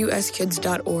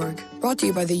adoptuskids.org. Brought to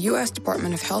you by the U.S.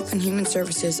 Department of Health and Human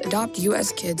Services, Adopt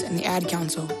U.S. Kids, and the Ad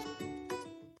Council.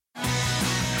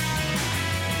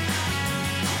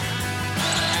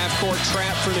 Half-court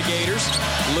trap for the Gators.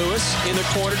 Lewis in the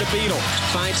corner to Beadle.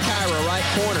 Finds Kyra, right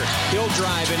corner. He'll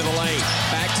drive into the lane.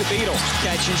 Back to Beadle.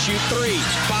 Catch and shoot three.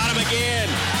 Bottom again.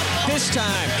 This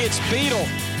time, it's Beadle.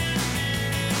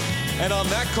 And on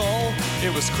that call,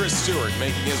 it was Chris Stewart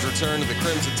making his return to the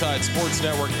Crimson Tide Sports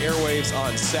Network airwaves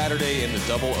on Saturday in the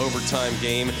double overtime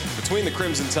game between the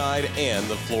Crimson Tide and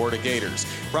the Florida Gators.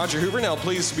 Roger Hoover now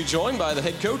pleased to be joined by the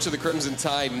head coach of the Crimson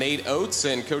Tide, Nate Oates.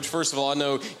 And Coach, first of all, I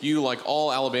know you, like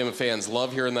all Alabama fans,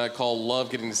 love hearing that call,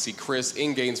 love getting to see Chris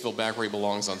in Gainesville back where he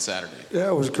belongs on Saturday. Yeah,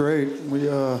 it was great. We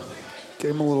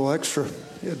gave him a little extra.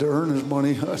 He had to earn his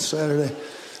money on Saturday.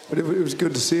 But it was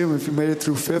good to see him. If he made it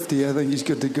through 50, I think he's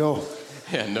good to go.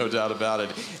 Yeah, no doubt about it.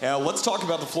 Now, let's talk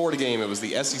about the Florida game. It was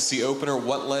the SEC opener.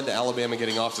 What led to Alabama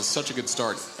getting off to such a good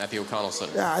start at the O'Connell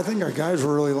Center? Yeah, I think our guys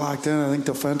were really locked in. I think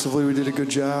defensively we did a good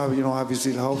job. You know,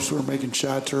 obviously it helps. We were making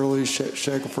shots early.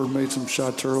 Shackelford made some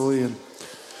shots early. And,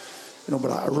 you know,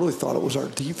 but I really thought it was our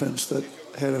defense that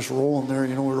had us rolling there.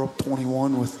 You know, we were up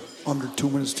 21 with under 2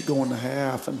 minutes to go in the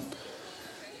half. And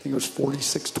I think it was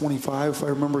 46-25, if I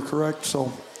remember correct.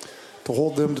 So to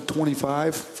hold them to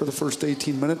 25 for the first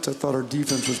 18 minutes, I thought our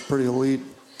defense was pretty elite.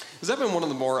 Has that been one of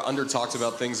the more under-talked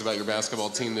about things about your basketball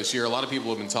team this year? A lot of people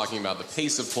have been talking about the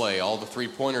pace of play, all the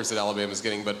three-pointers that Alabama's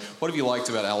getting, but what have you liked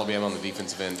about Alabama on the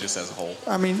defensive end just as a whole?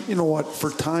 I mean, you know what? For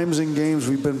times in games,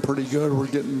 we've been pretty good. We're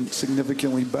getting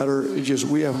significantly better. It's just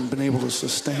we haven't been able to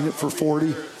sustain it for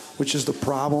 40, which is the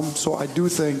problem. So I do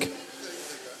think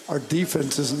our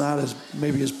defense is not as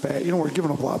maybe as bad. You know, we're giving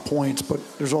up a lot of points, but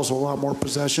there's also a lot more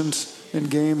possessions in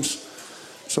games.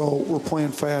 So we're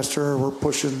playing faster. We're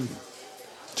pushing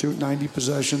to 90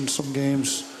 possessions some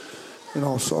games. You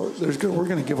know, so we're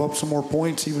going to give up some more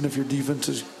points, even if your defense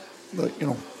is, like, you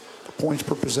know, points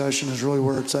per possession is really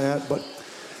where it's at. But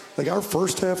like our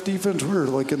first half defense, we were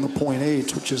like in the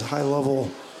 .8s, which is high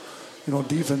level, you know,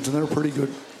 defense, and they're pretty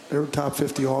good. They're top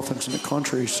 50 offense in the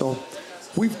country. So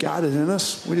we've got it in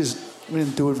us. We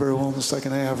didn't do it very well in the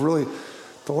second half. Really,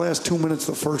 the last 2 minutes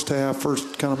of the first half,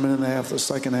 first kind of minute and a half of the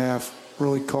second half,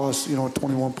 really cost, you know, a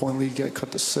 21-point lead, got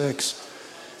cut to 6.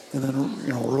 And then,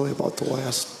 you know, really about the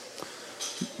last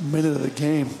minute of the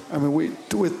game. I mean, with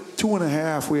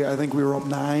 2.5, I think we were up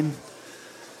 9.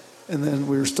 And then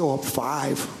we were still up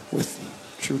 5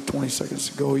 with 20 seconds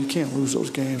to go. You can't lose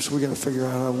those games. So we got to figure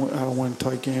out how to win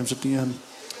tight games at the end.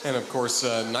 And, of course,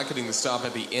 not getting the stop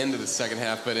at the end of the second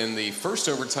half, but in the first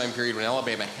overtime period when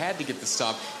Alabama had to get the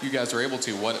stop, you guys were able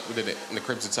to. What did the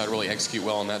Crimson Tide really execute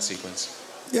well in that sequence?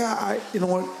 Yeah, you know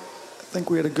what? I think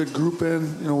we had a good group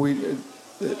in. You know,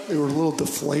 they were a little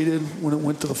deflated when it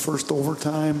went to the first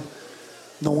overtime,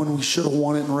 knowing we should have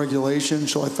won it in regulation.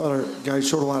 So I thought our guys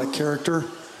showed a lot of character,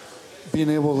 being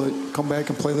able to come back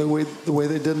and play the way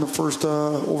they did in the first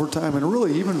overtime. And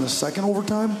really, even in the second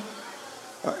overtime,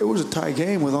 it was a tie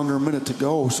game with under a minute to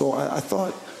go. So I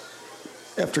thought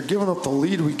after giving up the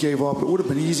lead we gave up, it would have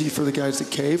been easy for the guys to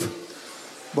cave.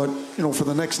 But, you know, for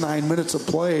the next 9 minutes of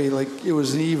play, like, it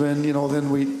was even, you know,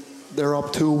 then they're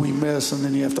up 2, we miss, and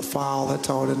then you have to foul. That's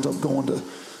how it ends up going to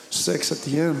 6 at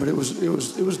the end. But it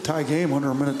was a tie game, under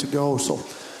a minute to go. So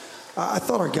I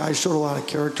thought our guys showed a lot of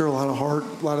character, a lot of heart,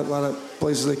 a lot of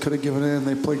places they could have given in.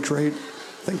 They played great.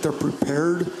 I think they're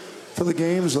prepared for the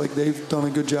games. Like, they've done a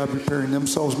good job preparing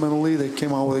themselves mentally. They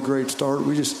came out with a great start.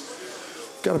 We just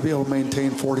got to be able to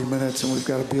maintain 40 minutes, and we've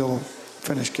got to be able to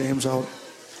finish games out.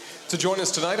 To join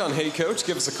us tonight on Hey Coach,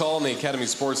 give us a call on the Academy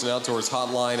Sports and Outdoors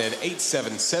hotline at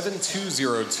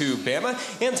 877-202-BAMA.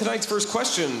 And tonight's first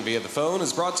question via the phone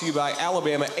is brought to you by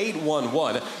Alabama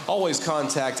 811. Always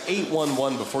contact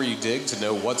 811 before you dig to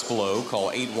know what's below.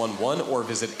 Call 811 or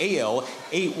visit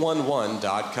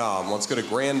al811.com. Let's go to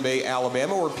Grand Bay,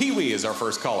 Alabama, where Pee Wee is our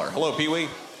first caller. Hello, Pee Wee.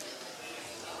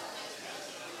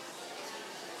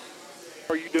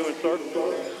 How are you doing, sir?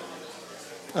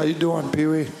 How you doing, Pee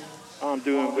Wee? I'm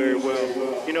doing very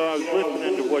well. You know, I was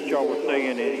listening to what y'all were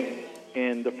saying,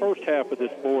 and the first half of this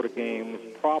Florida game was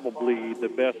probably the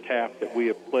best half that we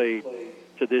have played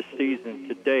to this season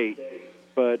to date.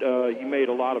 But you made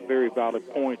a lot of very valid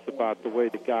points about the way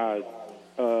the guys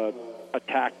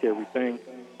attacked everything.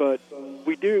 But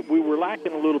we were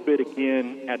lacking a little bit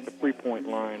again at the three-point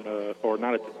line, or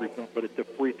not at the three-point, but at the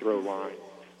free throw line.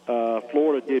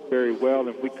 Florida did very well,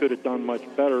 and we could have done much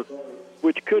better,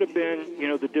 which could have been, you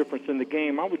know, the difference in the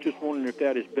game. I was just wondering if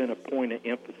that has been a point of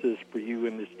emphasis for you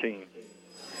in this team.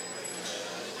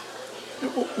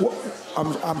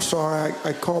 I'm sorry,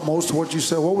 I caught most of what you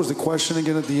said. What was the question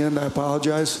again at the end? I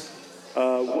apologize.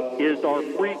 Is our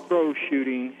free throw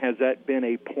shooting, has that been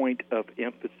a point of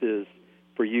emphasis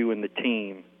for you and the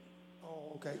team?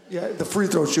 Oh, okay. Yeah, the free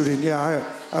throw shooting. Yeah,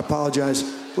 I apologize.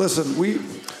 Listen, we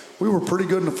were pretty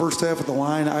good in the first half of the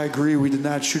line. I agree. We did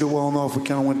not shoot it well enough. We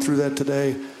kind of went through that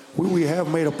today. We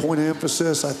have made a point of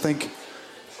emphasis. I think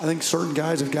certain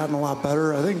guys have gotten a lot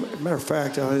better. I think, matter of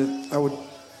fact, that'd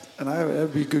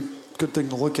be a good thing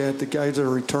to look at. The guys that are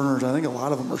returners, I think a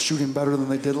lot of them are shooting better than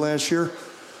they did last year.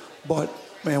 But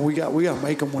man, we got to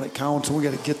make them when it counts, and we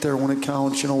got to get there when it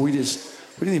counts. You know, we didn't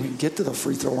even get to the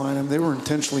free throw line. I mean, they were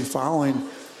intentionally fouling.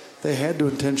 They had to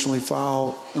intentionally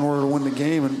foul in order to win the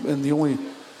game, and the only,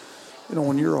 you know,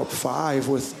 when you're up 5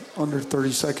 with under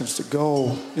 30 seconds to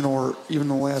go, you know, or even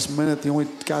the last minute, the only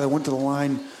guy that went to the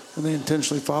line when they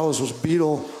intentionally fouled us was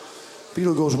Beadle.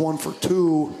 Beadle goes 1 for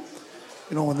 2,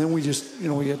 you know, and then we just, you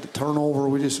know, we had the turnover.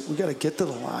 We got to get to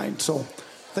the line. So I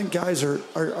think guys are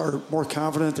more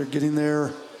confident. They're getting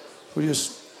there. We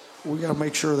got to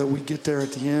make sure that we get there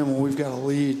at the end when we've got a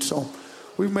lead. So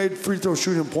we've made free throw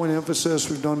shooting a point of emphasis.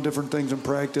 We've done different things in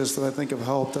practice that I think have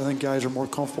helped. I think guys are more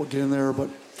comfortable getting there, but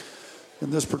in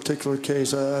this particular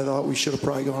case, I thought we should have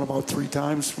probably gone about 3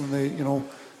 times when they, you know,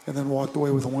 and then walked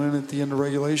away with a win at the end of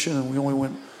regulation. And we only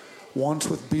went once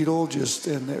with Beadle,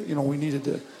 and you know, we needed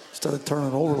to, instead of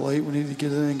turning over late, we needed to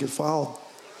get in and get fouled.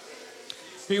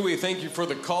 Pee Wee, thank you for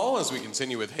the call as we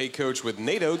continue with Hey Coach with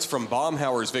Nate Oates from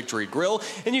Baumhauer's Victory Grill.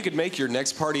 And you can make your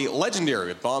next party legendary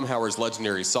with Baumhauer's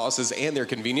legendary sauces and their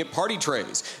convenient party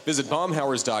trays. Visit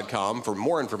Baumhauers.com for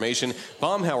more information.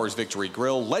 Baumhauer's Victory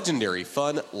Grill, legendary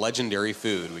fun, legendary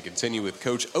food. We continue with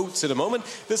Coach Oates in a moment.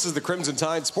 This is the Crimson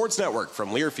Tide Sports Network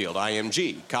from Learfield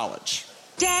IMG College.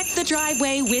 Deck the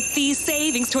driveway with these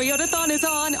savings. Toyotathon is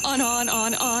on.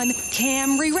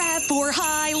 Camry, RAV4,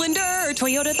 Highlander.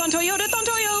 Toyotathon, Toyotathon,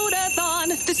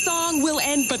 Toyotathon. The song will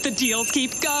end, but the deals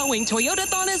keep going.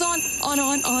 Toyotathon is on.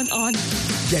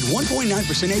 Get 1.9%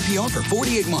 APR for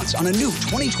 48 months on a new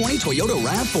 2020 Toyota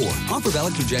RAV4. Offer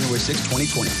valid through January 6,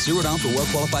 2020. Zero down for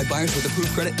well-qualified buyers with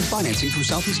approved credit and financing through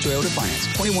Southeast Toyota Finance.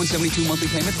 $21.72 monthly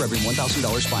payment for every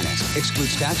 $1,000 financed.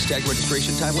 Excludes tax, tag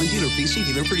registration, title, and dealer fees. See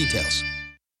dealer for details.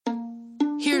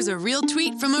 Here's a real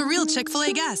tweet from a real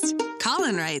Chick-fil-A guest.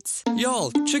 Colin writes,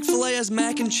 Y'all, Chick-fil-A has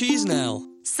mac and cheese now.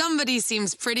 Somebody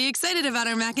seems pretty excited about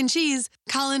our mac and cheese.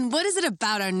 Colin, what is it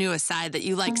about our newest side that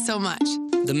you like so much?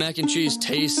 The mac and cheese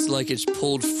tastes like it's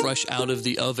pulled fresh out of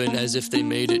the oven as if they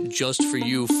made it just for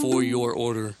you for your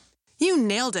order. You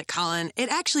nailed it, Colin.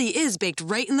 It actually is baked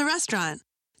right in the restaurant.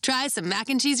 Try some mac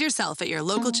and cheese yourself at your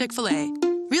local Chick-fil-A.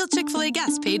 Real Chick-fil-A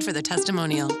guests paid for the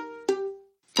testimonial.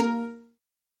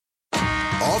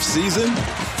 Off-season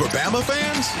for Bama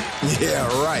fans? Yeah,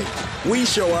 right. We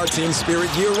show our team spirit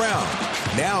year-round.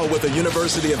 Now, with a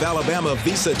University of Alabama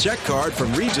Visa check card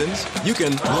from Regions, you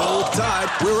can roll Tide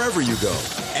wherever you go.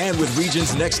 And with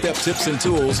Regions' Next Step tips and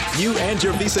tools, you and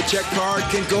your Visa check card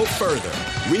can go further.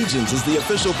 Regions is the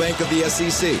official bank of the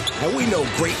SEC, and we know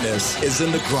greatness is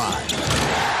in the grind.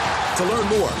 To learn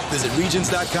more, visit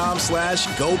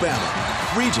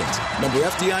regions.com/GoBama. Regions, member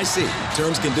FDIC.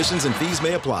 Terms, conditions, and fees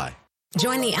may apply.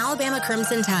 Join the Alabama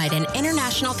Crimson Tide, an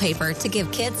international paper to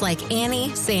give kids like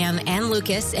Annie, Sam, and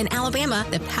Lucas in Alabama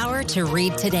the power to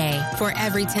read today. For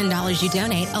every $10 you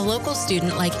donate, a local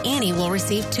student like Annie will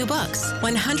receive 2 books.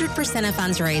 100% of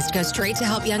funds raised go straight to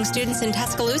help young students in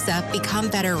Tuscaloosa become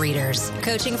better readers.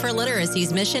 Coaching for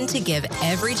Literacy's mission to give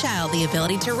every child the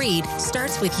ability to read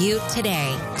starts with you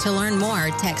today. To learn more,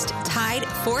 text TIDE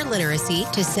for Literacy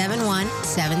to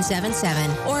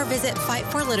 71777 or visit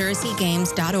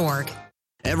fightforliteracygames.org.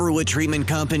 Everwood Treatment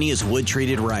Company is wood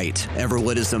treated right.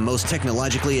 Everwood is the most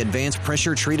technologically advanced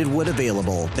pressure treated wood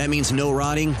available. That means no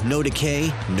rotting, no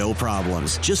decay, no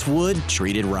problems. Just wood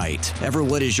treated right.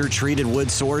 Everwood is your treated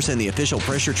wood source and the official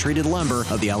pressure treated lumber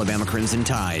of the Alabama Crimson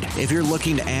Tide. If you're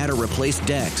looking to add or replace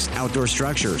decks, outdoor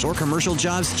structures, or commercial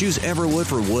jobs, choose Everwood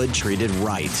for wood treated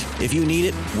right. If you need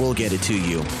it, we'll get it to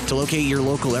you. To locate your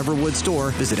local Everwood store,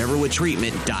 visit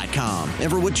everwoodtreatment.com.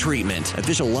 Everwood Treatment,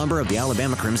 official lumber of the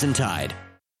Alabama Crimson Tide.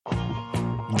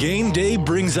 Game day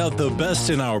brings out the best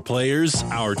in our players,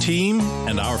 our team,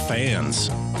 and our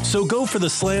fans. So go for the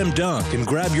slam dunk and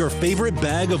grab your favorite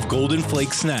bag of Golden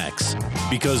Flake snacks.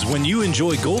 Because when you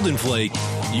enjoy Golden Flake,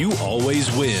 you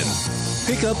always win.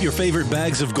 Pick up your favorite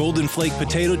bags of Golden Flake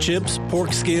potato chips,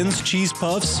 pork skins, cheese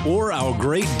puffs, or our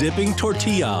great dipping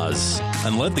tortillas.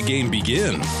 And let the game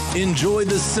begin. Enjoy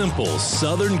the simple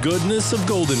Southern goodness of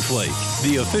Golden Flake,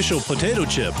 the official potato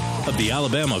chip of the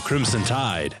Alabama Crimson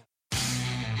Tide.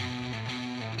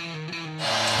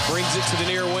 Brings it to the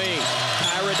near wing.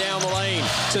 Kyra down the lane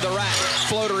to the rack.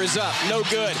 Floater is up. No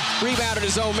good. Rebounded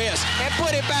his own miss. And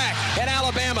put it back. And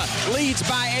Alabama leads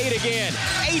by 8 again.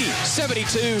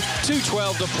 80-72.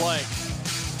 2:12 to play.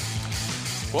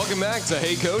 Welcome back to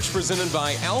Hey Coach, presented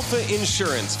by Alpha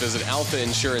Insurance. Visit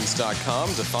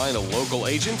alphainsurance.com to find a local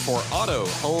agent for auto,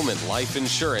 home, and life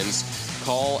insurance.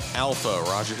 Call Alpha.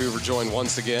 Roger Hoover joined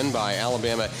once again by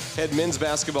Alabama head men's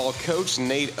basketball coach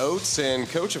Nate Oates. And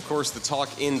coach, of course, the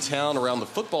talk in town around the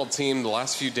football team the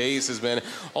last few days has been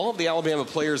all of the Alabama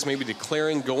players maybe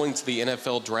declaring going to the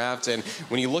NFL draft. And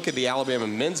when you look at the Alabama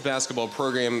men's basketball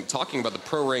program, talking about the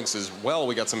pro ranks as well,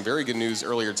 we got some very good news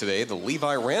earlier today. The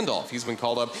Levi Randolph, he's been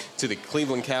called up to the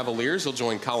Cleveland Cavaliers. He'll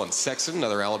join Colin Sexton,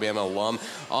 another Alabama alum,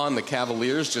 on the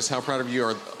Cavaliers. Just how proud of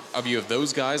you of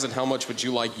those guys, and how much would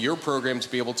you like your program to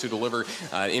be able to deliver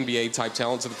NBA-type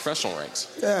talent to the professional ranks?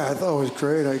 Yeah, I thought it was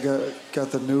great. I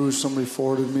got the news. Somebody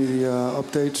forwarded me the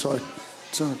update, so I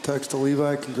sent a text to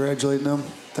Levi congratulating him.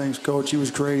 Thanks, Coach. He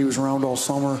was great. He was around all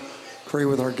summer, great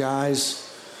with our guys,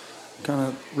 kind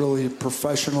of really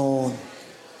professional, and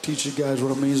teach the guys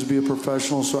what it means to be a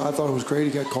professional. So I thought it was great.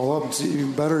 He got called up. It's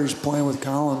even better, he's playing with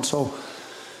Colin. So,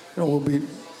 we'll be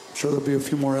sure there'll be a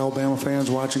few more Alabama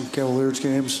fans watching Cavaliers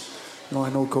games. I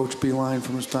know Coach Beeline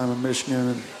from his time in Michigan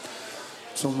and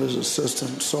some of his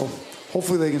assistants. So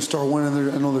hopefully they can start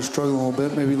winning. I know they're struggling a little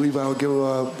bit. Maybe Levi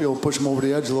will be able to push them over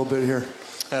the edge a little bit here.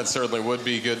 That certainly would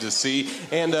be good to see.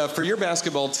 And for your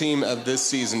basketball team this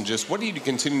season, just what do you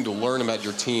continue to learn about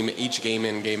your team each game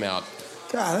in, game out?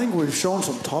 Yeah, I think we've shown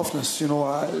some toughness.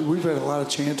 We've had a lot of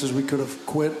chances we could have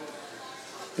quit,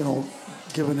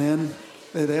 given in.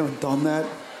 They haven't done that.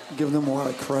 Give them a lot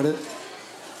of credit.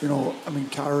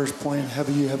 Kyra's playing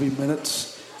heavy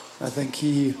minutes. I think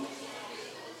he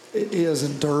has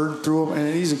endured through them,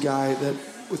 and he's a guy that,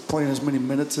 with playing as many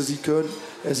minutes as he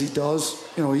does,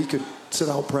 he could sit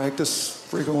out practice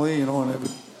frequently, and it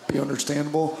would be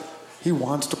understandable. He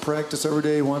wants to practice every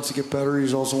day. He wants to get better.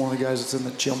 He's also one of the guys that's in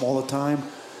the gym all the time.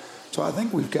 So I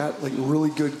think we've got really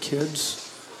good kids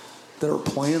that are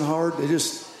playing hard. They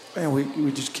just,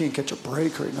 we just can't catch a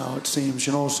break right now, it seems,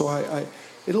 So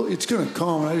it's going to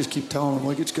come, and I just keep telling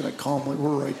them, it's going to come.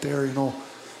 We're right there,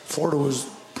 Florida was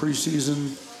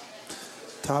preseason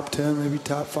top 10, maybe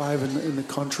top 5 in the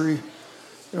country.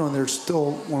 And they're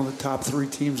still one of the top 3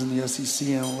 teams in the SEC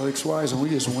analytics-wise, and we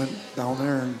just went down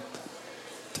there and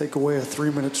take away a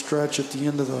 3-minute stretch at the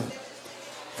end of the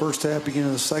first half, beginning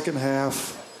of the second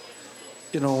half,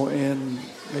 and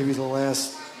maybe the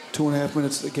last 2.5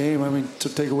 minutes of the game. To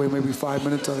take away maybe 5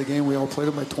 minutes out of the game, we all played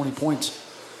them by 20 points.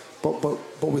 But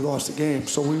we lost the game.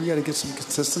 So we got to get some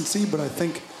consistency. But I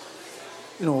think,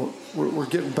 we're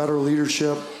getting better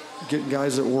leadership, getting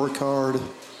guys that work hard.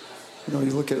 You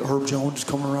look at Herb Jones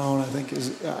coming around. I think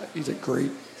he's a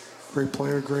great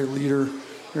player, great leader.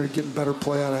 We're getting better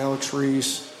play out of Alex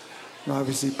Reese.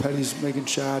 Obviously, Petty's making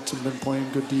shots and been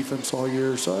playing good defense all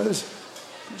year. So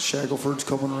Shackelford's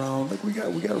coming around. We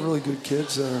got really good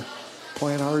kids that are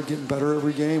playing hard, getting better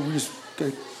every game. We just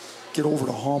got to get over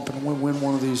the hump and win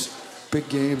one of these big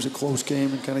games, a close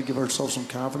game, and kind of give ourselves some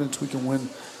confidence we can win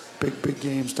big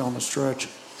games down the stretch.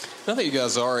 Now that you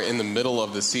guys are in the middle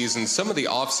of the season, some of the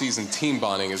off-season team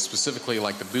bonding is specifically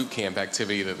like the boot camp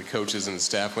activity that the coaches and the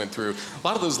staff went through. A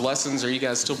lot of those lessons, are you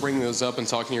guys still bringing those up and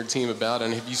talking to your team about?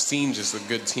 And have you seen just a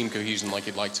good team cohesion like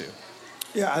you'd like to?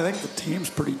 Yeah, I think the team's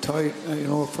pretty tight. You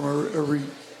know, from every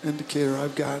indicator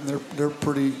I've gotten, they're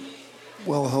pretty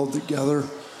well held together.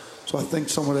 So I think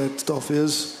some of that stuff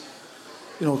is,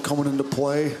 you know, coming into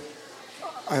play.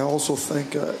 I also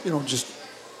think, you know, just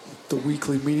the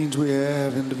weekly meetings we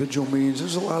have, individual meetings,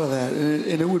 there's a lot of that.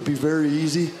 And it would be very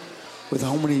easy with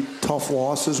how many tough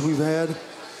losses we've had.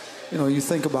 You know, you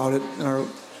think about it,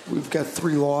 we've got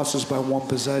 3 losses by 1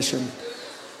 possession,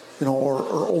 you know, or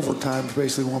overtime is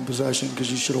basically 1 possession because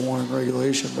you should have won in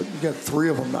regulation. But you got 3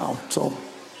 of them now. So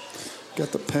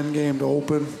got the Penn game to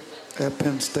open at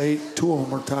Penn State. 2 of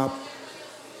them are top.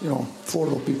 You know,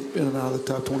 Florida will be in and out of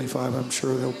the top 25. I'm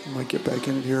sure they might get back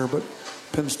in it here. But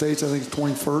Penn State's, I think,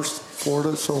 21st,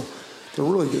 Florida. So they're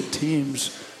really good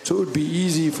teams. So it would be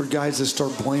easy for guys to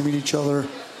start blaming each other.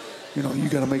 You know, you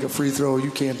got to make a free throw. You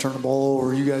can't turn the ball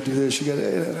over. You got to do this.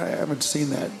 And I haven't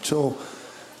seen that. So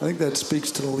I think that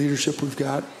speaks to the leadership we've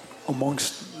got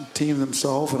amongst the team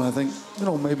themselves. And I think, you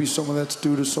know, maybe some of that's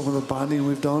due to some of the bonding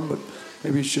we've done, but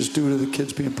maybe it's just due to the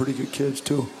kids being pretty good kids,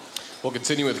 too. We'll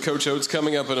continue with Coach Oates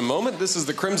coming up in a moment. This is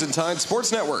the Crimson Tide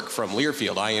Sports Network from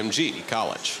Learfield IMG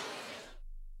College.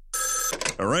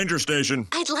 A ranger station.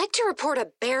 I'd like to report a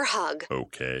bear hug.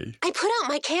 Okay. I put out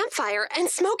my campfire and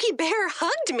Smokey Bear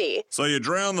hugged me. So you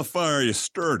drowned the fire, you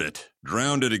stirred it,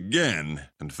 drowned it again,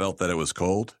 and felt that it was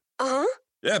cold? Uh-huh.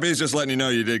 Yeah, but he's just letting you know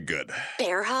you did good.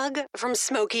 Bear hug from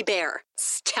Smokey Bear.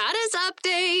 Status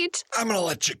update. I'm gonna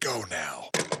let you go now.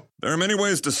 There are many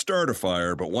ways to start a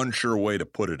fire, but one sure way to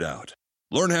put it out.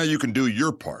 Learn how you can do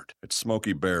your part at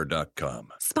SmokeyBear.com.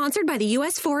 Sponsored by the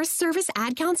U.S. Forest Service,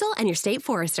 Ad Council, and your state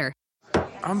forester.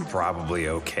 I'm probably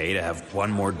okay to have one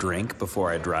more drink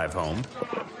before I drive home.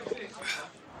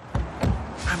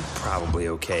 I'm probably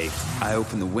okay. I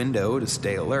open the window to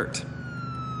stay alert.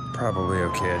 Probably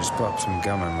okay. I just popped some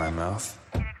gum in my mouth.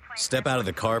 Step out of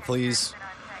the car, please.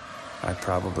 I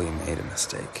probably made a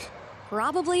mistake.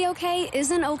 Probably okay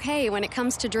isn't okay when it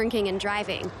comes to drinking and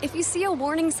driving. If you see a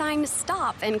warning sign,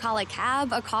 stop and call a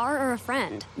cab, a car, or a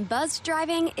friend. Buzzed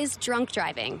driving is drunk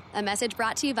driving. A message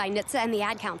brought to you by NHTSA and the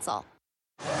Ad Council.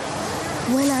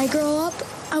 When I grow up,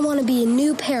 I want to be a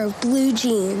new pair of blue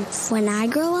jeans. When I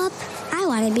grow up, I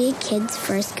want to be a kid's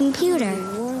first computer.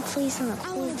 A warm place on a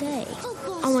cool day.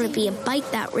 I want to be a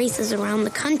bike that races around the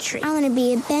country. I want to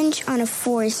be a bench on a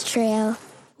forest trail.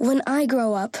 When I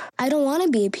grow up, I don't want to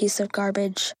be a piece of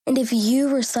garbage. And if you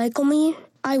recycle me,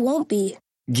 I won't be.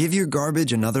 Give your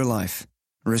garbage another life.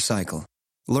 Recycle.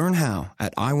 Learn how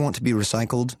at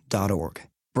iwanttoberecycled.org.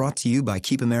 Brought to you by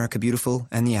Keep America Beautiful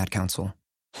and the Ad Council.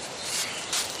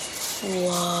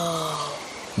 Whoa.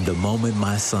 The moment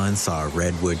my son saw a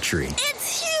redwood tree.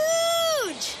 It's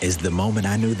huge! Is the moment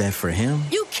I knew that for him,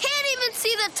 You can't even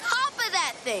see the top of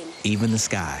that thing. even the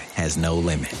sky has no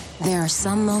limit. There are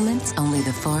some moments only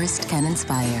the forest can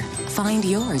inspire. Find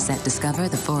yours at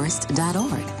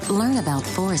discovertheforest.org. Learn about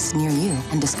forests near you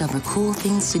and discover cool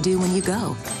things to do when you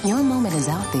go. Your moment is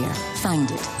out there. Find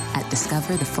it at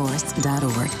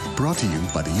discovertheforest.org. Brought to you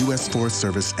by the U.S. Forest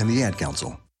Service and the Ad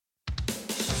Council.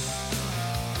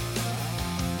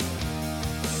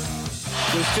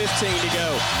 With 15 to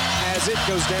go, as it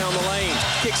goes down the lane,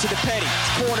 kicks it to Petty,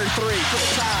 corner 3 for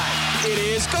the tie. It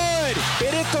is good.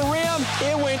 It hit the rim,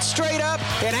 it went straight up,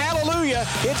 and hallelujah,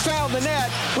 it found the net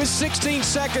with 16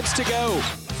 seconds to go.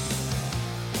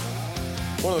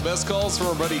 One of the best calls from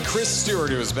our buddy Chris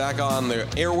Stewart, who is back on the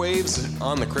airwaves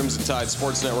on the Crimson Tide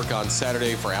Sports Network on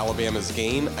Saturday for Alabama's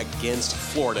game against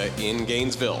Florida in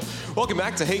Gainesville. Welcome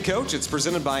back to Hey Coach. It's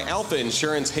presented by Alpha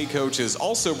Insurance. Hey Coach is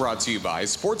also brought to you by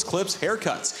Sports Clips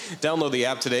Haircuts. Download the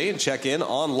app today and check in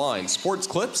online. Sports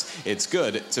Clips, it's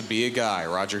good to be a guy.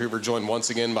 Roger Hoover joined once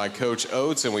again by Coach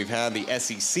Oates, and we've had the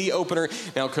SEC opener.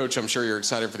 Now, Coach, I'm sure you're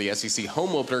excited for the SEC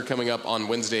home opener coming up on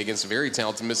Wednesday against a very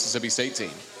talented Mississippi State team.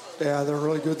 Yeah, they're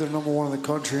really good. They're number 1 in the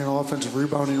country in offensive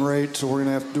rebounding rate, so we're going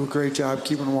to have to do a great job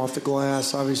keeping them off the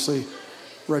glass. Obviously,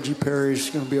 Reggie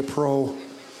Perry's going to be a pro.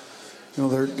 You know,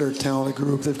 they're a talented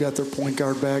group. They've got their point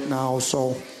guard back now,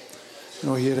 so, you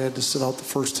know, he had to sit out the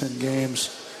first 10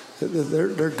 games.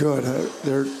 They're good.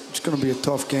 It's going to be a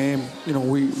tough game. You know,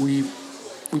 we've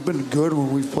been good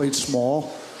when we've played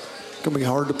small. It's going to be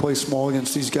hard to play small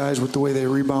against these guys with the way they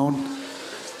rebound.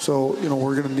 So, you know,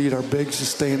 we're going to need our bigs to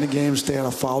stay in the game, stay out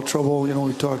of foul trouble. You know,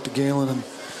 we talked to Galen and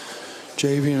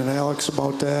Javian and Alex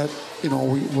about that. You know,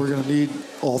 we're going to need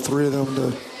all 3 of them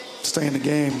to stay in the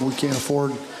game. We can't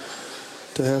afford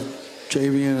to have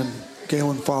Javian and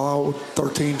Galen fall out with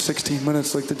 13, 16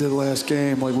 minutes like they did last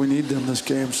game. Like, we need them this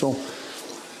game. So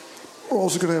we're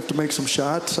also going to have to make some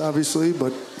shots, obviously.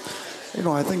 But,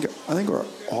 I think we're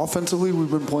offensively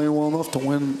we've been playing well enough to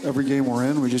win every game we're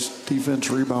in. We just defense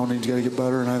rebounding's got to get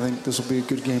better, and I think this will be a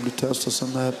good game to test us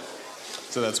on that.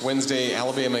 So that's Wednesday,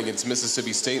 Alabama against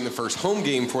Mississippi State in the first home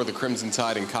game for the Crimson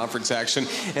Tide in conference action.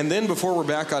 And then before we're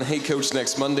back on Hey Coach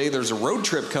next Monday, there's a road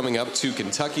trip coming up to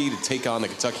Kentucky to take on the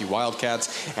Kentucky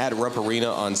Wildcats at Rupp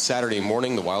Arena on Saturday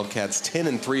morning. The Wildcats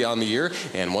 10-3 on the year.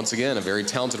 And once again, a very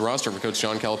talented roster for Coach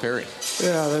John Calipari.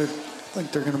 Yeah, I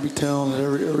think they're going to be talented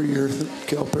every year that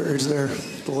Calipari's there.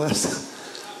 The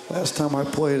last time I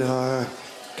played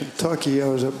Kentucky, I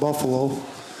was at Buffalo.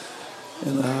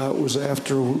 And it was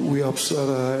after we upset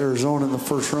Arizona in the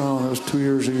first round. That was 2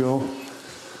 years ago.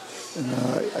 And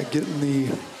I get in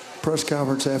the press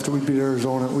conference after we beat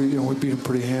Arizona. We beat them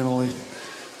pretty handily. I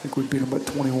think we beat them by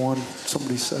 21.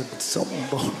 Somebody said something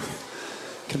about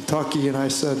Kentucky, and I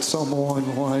said something along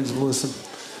the lines of, listen,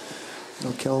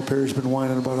 Calipari's been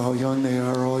whining about how young they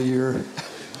are all year.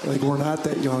 Like, we're not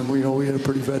that young. We had a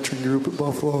pretty veteran group at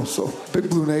Buffalo. So Big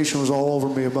Blue Nation was all over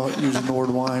me about using the word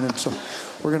whine, and so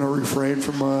we're going to refrain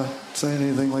from saying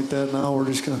anything like that now. We're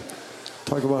just going to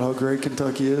talk about how great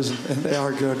Kentucky is, and they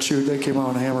are good. Shoot, they came out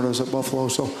and hammered us at Buffalo.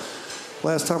 So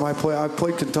last time I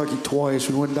played Kentucky twice.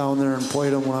 We went down there and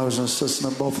played them when I was an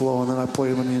assistant at Buffalo, and then I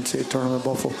played them in the NCAA tournament at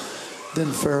Buffalo.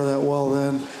 Didn't fare that well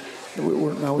then.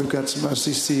 Now we've got some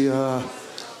SEC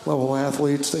level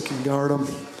athletes. They can guard them.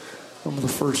 Remember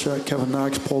the first shot, Kevin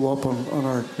Knox pulled up on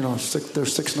our, their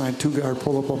 6'9" two guard,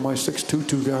 pulled up on my 6'2"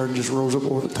 two guard and just rose up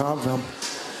over the top of him.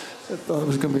 I thought it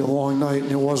was going to be a long night,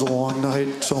 and it was a long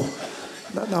night. So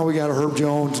now we got Herb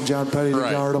Jones and John Petty to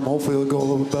guard them. Hopefully it'll go a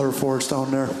little bit better for us down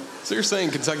there. So you're saying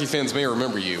Kentucky fans may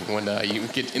remember you when you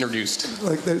get introduced?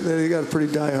 Like they got a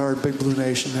pretty diehard Big Blue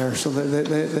Nation there, so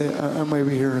I may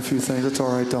be hearing a few things. That's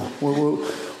all right though.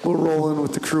 We'll roll in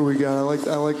with the crew we got. I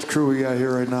like the crew we got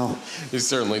here right now. You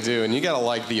certainly do, and you got to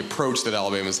like the approach that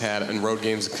Alabama's had in road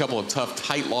games. A couple of tough,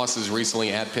 tight losses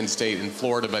recently at Penn State and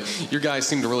Florida, but your guys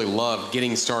seem to really love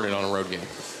getting started on a road game.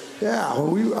 Yeah,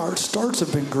 well, our starts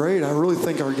have been great. I really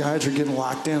think our guys are getting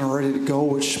locked in and ready to go,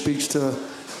 which speaks to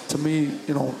me.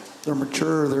 They're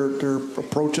mature. They're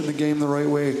approaching the game the right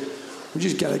way. We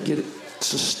just got to get it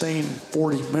sustained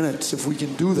 40 minutes. If we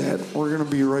can do that, we're going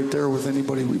to be right there with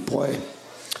anybody we play.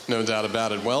 No doubt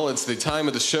about it. Well, it's the time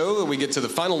of the show that we get to the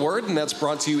final word, and that's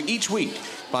brought to you each week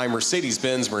by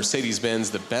Mercedes-Benz. Mercedes-Benz,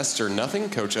 the best or nothing.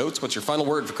 Coach Oates, what's your final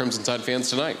word for Crimson Tide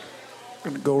fans tonight? I'm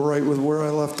going to go right with where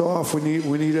I left off. We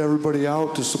need everybody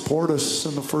out to support us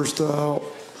in the first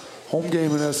home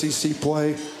game in SEC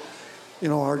play.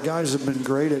 Our guys have been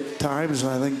great at times,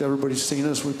 and I think everybody's seen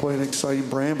us. We play an exciting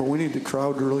brand, but we need the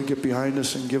crowd to really get behind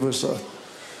us and give us a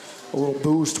little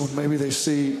boost when maybe they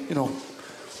see,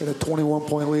 we had a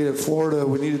 21-point lead at Florida.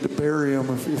 We needed to bury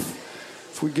them.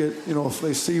 If we get, if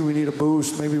they see we need a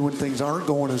boost, maybe when things aren't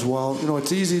going as well.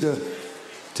 It's easy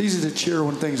to cheer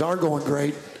when things are going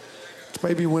great. It's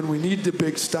maybe when we need the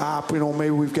big stop. Maybe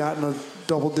we've gotten a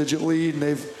double-digit lead and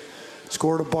they've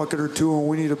scored a bucket or two, and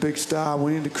we need a big stop.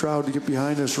 We need the crowd to get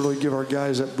behind us, really give our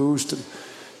guys that boost and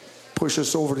push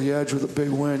us over the edge with a big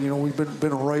win. We've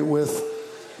been right with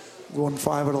won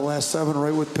 5 of the last 7,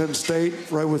 right with Penn State,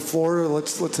 right with Florida.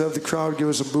 Let's have the crowd give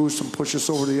us a boost and push us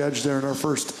over the edge there in our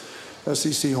first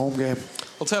SEC home game.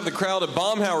 Let's have the crowd at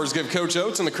Baumhauer's give Coach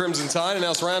Oates and the Crimson Tide a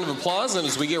nice round of applause, and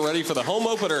as we get ready for the home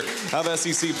opener of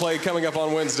SEC play coming up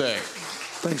on Wednesday.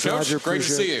 Thanks, Coach, Roger. great to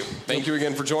see you. Thank you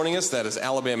again for joining us. That is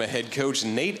Alabama head coach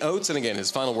Nate Oates, and again, his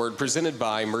final word presented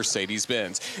by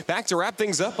Mercedes-Benz. Back to wrap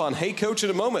things up on Hey Coach in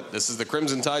a moment. This is the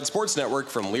Crimson Tide Sports Network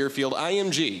from Learfield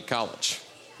IMG College.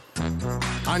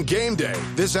 On game day,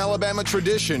 this Alabama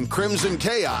tradition, Crimson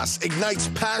Chaos, ignites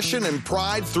passion and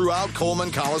pride throughout Coleman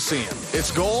Coliseum.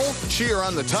 Its goal? Cheer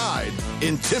on the Tide,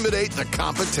 intimidate the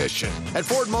competition. At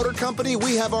Ford Motor Company,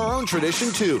 we have our own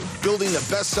tradition too, building the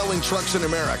best-selling trucks in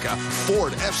America,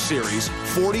 Ford F-Series,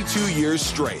 42 years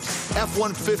straight.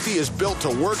 F-150 is built to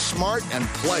work smart and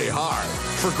play hard.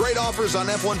 For great offers on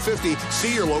F-150,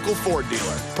 see your local Ford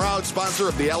dealer. Proud sponsor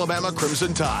of the Alabama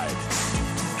Crimson Tide.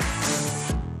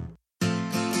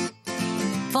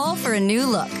 Fall for a new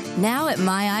look, now at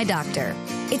My Eye Doctor.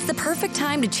 It's the perfect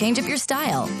time to change up your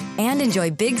style and enjoy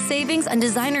big savings on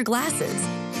designer glasses.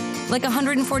 Like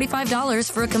 $145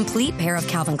 for a complete pair of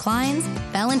Calvin Klein's,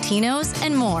 Valentinos,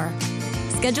 and more.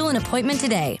 Schedule an appointment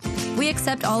today. We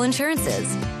accept all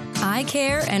insurances. Eye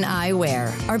care and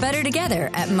eyewear are better together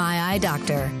at My Eye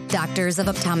Doctor, Doctors of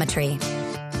Optometry.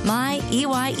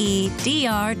 MyEYEDR.com.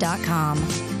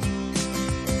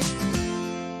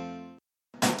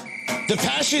 The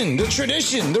passion, the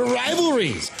tradition, the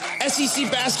rivalries.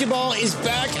 SEC basketball is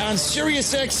back on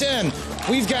SiriusXM.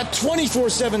 We've got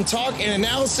 24/7 talk and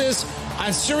analysis on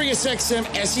SiriusXM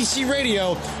SEC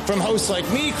Radio from hosts like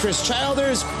me, Chris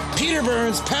Childers, Peter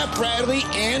Burns, Pat Bradley,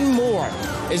 and more,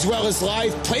 as well as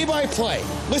live play-by-play.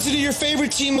 Listen to your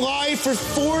favorite team live for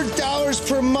 $4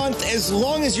 per month as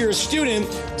long as you're a student.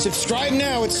 Subscribe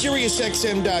now at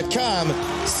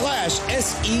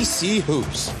SiriusXM.com/SEC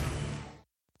Hoops.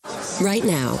 Right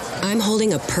now, I'm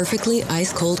holding a perfectly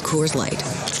ice-cold Coors Light.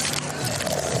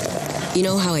 You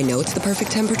know how I know it's the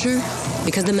perfect temperature?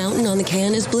 Because the mountain on the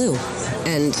can is blue.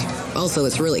 And also,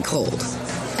 it's really cold.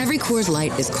 Every Coors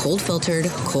Light is cold filtered,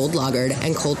 cold lagered,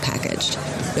 and cold packaged.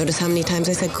 Notice how many times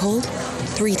I said cold?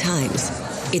 3 times.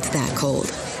 It's that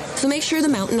cold. So make sure the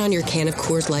mountain on your can of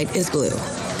Coors Light is blue,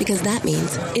 because that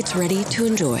means it's ready to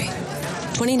enjoy.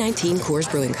 2019 Coors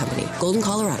Brewing Company, Golden,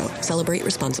 Colorado. Celebrate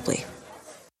responsibly.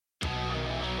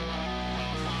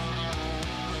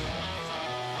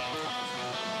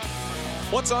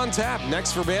 What's on tap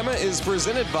next for Bama is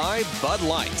presented by Bud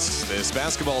Light. This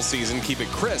basketball season, keep it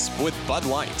crisp with Bud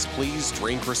Light. Please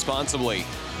drink responsibly.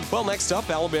 Well, next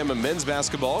up, Alabama men's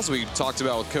basketball, as we talked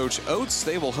about with Coach Oates.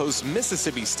 They will host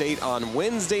Mississippi State on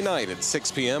Wednesday night at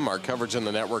 6 p.m. Our coverage on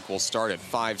the network will start at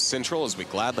 5 Central as we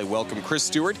gladly welcome Chris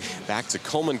Stewart back to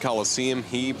Coleman Coliseum.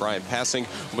 He, Brian Passing,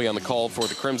 will be on the call for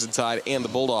the Crimson Tide and the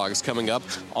Bulldogs coming up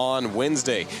on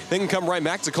Wednesday. They can come right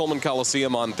back to Coleman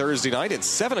Coliseum on Thursday night at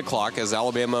 7 o'clock as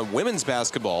Alabama women's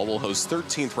basketball will host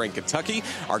 13th-ranked Kentucky.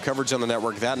 Our coverage on the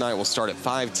network that night will start at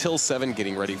 5 till 7,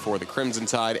 getting ready for the Crimson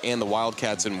Tide and the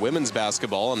Wildcats in women's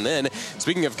basketball. And then,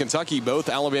 speaking of Kentucky, both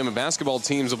Alabama basketball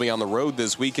teams will be on the road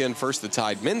this weekend. First, the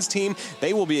Tide men's team.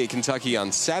 They will be at Kentucky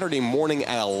on Saturday morning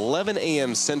at 11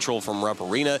 a.m. Central from Rupp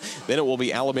Arena. Then it will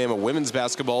be Alabama women's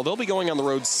basketball. They'll be going on the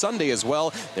road Sunday as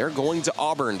well. They're going to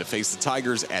Auburn to face the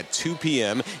Tigers at 2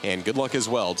 p.m. And good luck as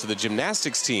well to the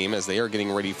gymnastics team as they are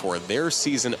getting ready for their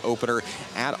season opener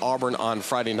at Auburn on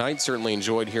Friday night. Certainly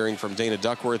enjoyed hearing from Dana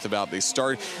Duckworth about the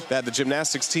start that the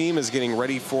gymnastics team is getting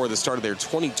ready for the start of their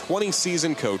 2020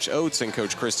 season. Coach Oates and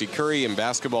Coach Christy Curry in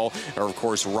basketball are, of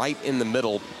course, right in the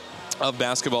middle of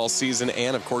basketball season.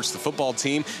 And of course the football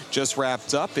team just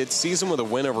wrapped up its season with a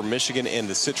win over Michigan in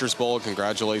the Citrus Bowl.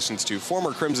 Congratulations to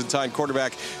former Crimson Tide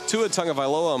quarterback Tua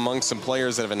Tagovailoa among some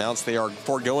players that have announced they are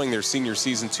foregoing their senior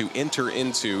season to enter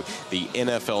into the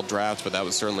NFL draft. But that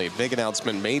was certainly a big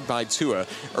announcement made by Tua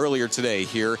earlier today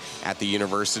here at the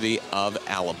University of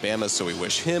Alabama. So we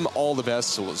wish him all the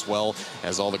best, as well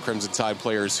as all the Crimson Tide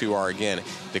players who are again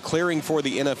declaring for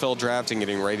the NFL draft and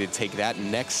getting ready to take that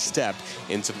next step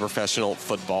into the professional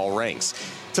football ranks.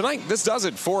 Tonight, this does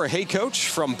it for Hey Coach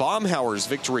from Baumhower's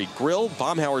Victory Grill.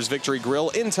 Baumhower's Victory Grill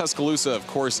in Tuscaloosa, of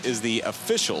course, is the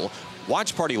official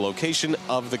watch party location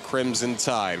of the Crimson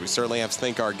Tide. We certainly have to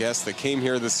thank our guests that came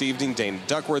here this evening. Dana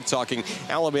Duckworth talking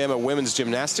Alabama women's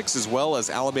gymnastics, as well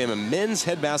as Alabama men's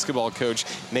head basketball coach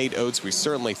Nate Oates. We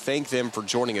certainly thank them for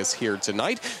joining us here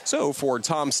tonight. So for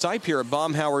Tom Stipe here at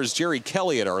Baumhower's, Jerry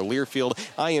Kelly at our Learfield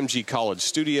IMG College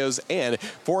studios, and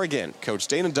for, again, Coach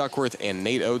Dana Duckworth and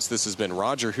Nate Oates, this has been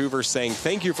Roger Hoover saying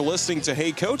thank you for listening to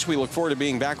Hey Coach. We look forward to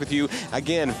being back with you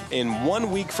again in 1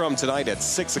 week from tonight at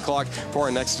 6 o'clock for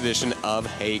our next edition of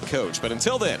Hey Coach. But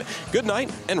until then, good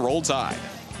night and roll Tide.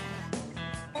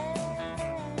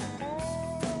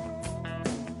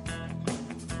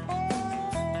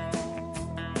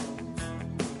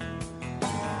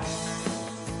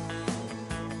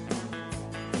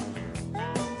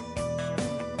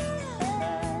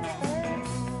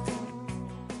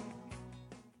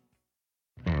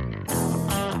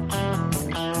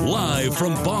 Live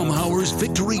from Baumhower's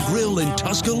Victory Grill in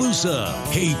Tuscaloosa,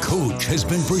 Hey Coach has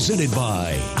been presented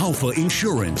by Alpha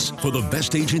Insurance. For the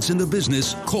best agents in the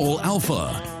business, call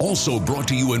Alpha. Also brought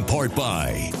to you in part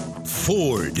by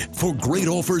Ford. For great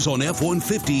offers on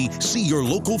F-150, see your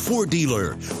local Ford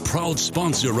dealer. Proud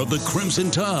sponsor of the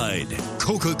Crimson Tide.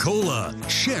 Coca-Cola,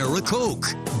 share a Coke.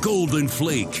 Golden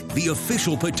Flake, the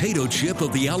official potato chip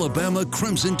of the Alabama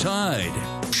Crimson Tide.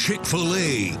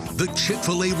 Chick-fil-A. The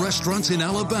Chick-fil-A restaurants in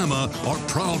Alabama are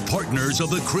proud partners of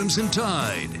the Crimson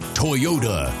Tide.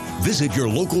 Toyota. Visit your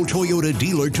local Toyota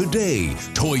dealer today.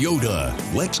 Toyota.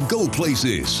 Let's go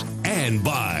places. And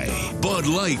by Bud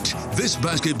Light. This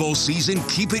basketball season,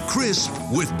 keep it crisp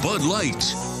with Bud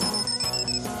Light.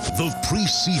 The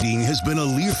preceding has been a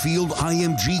Learfield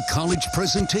IMG College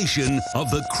presentation of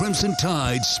the Crimson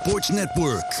Tide Sports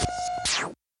Network.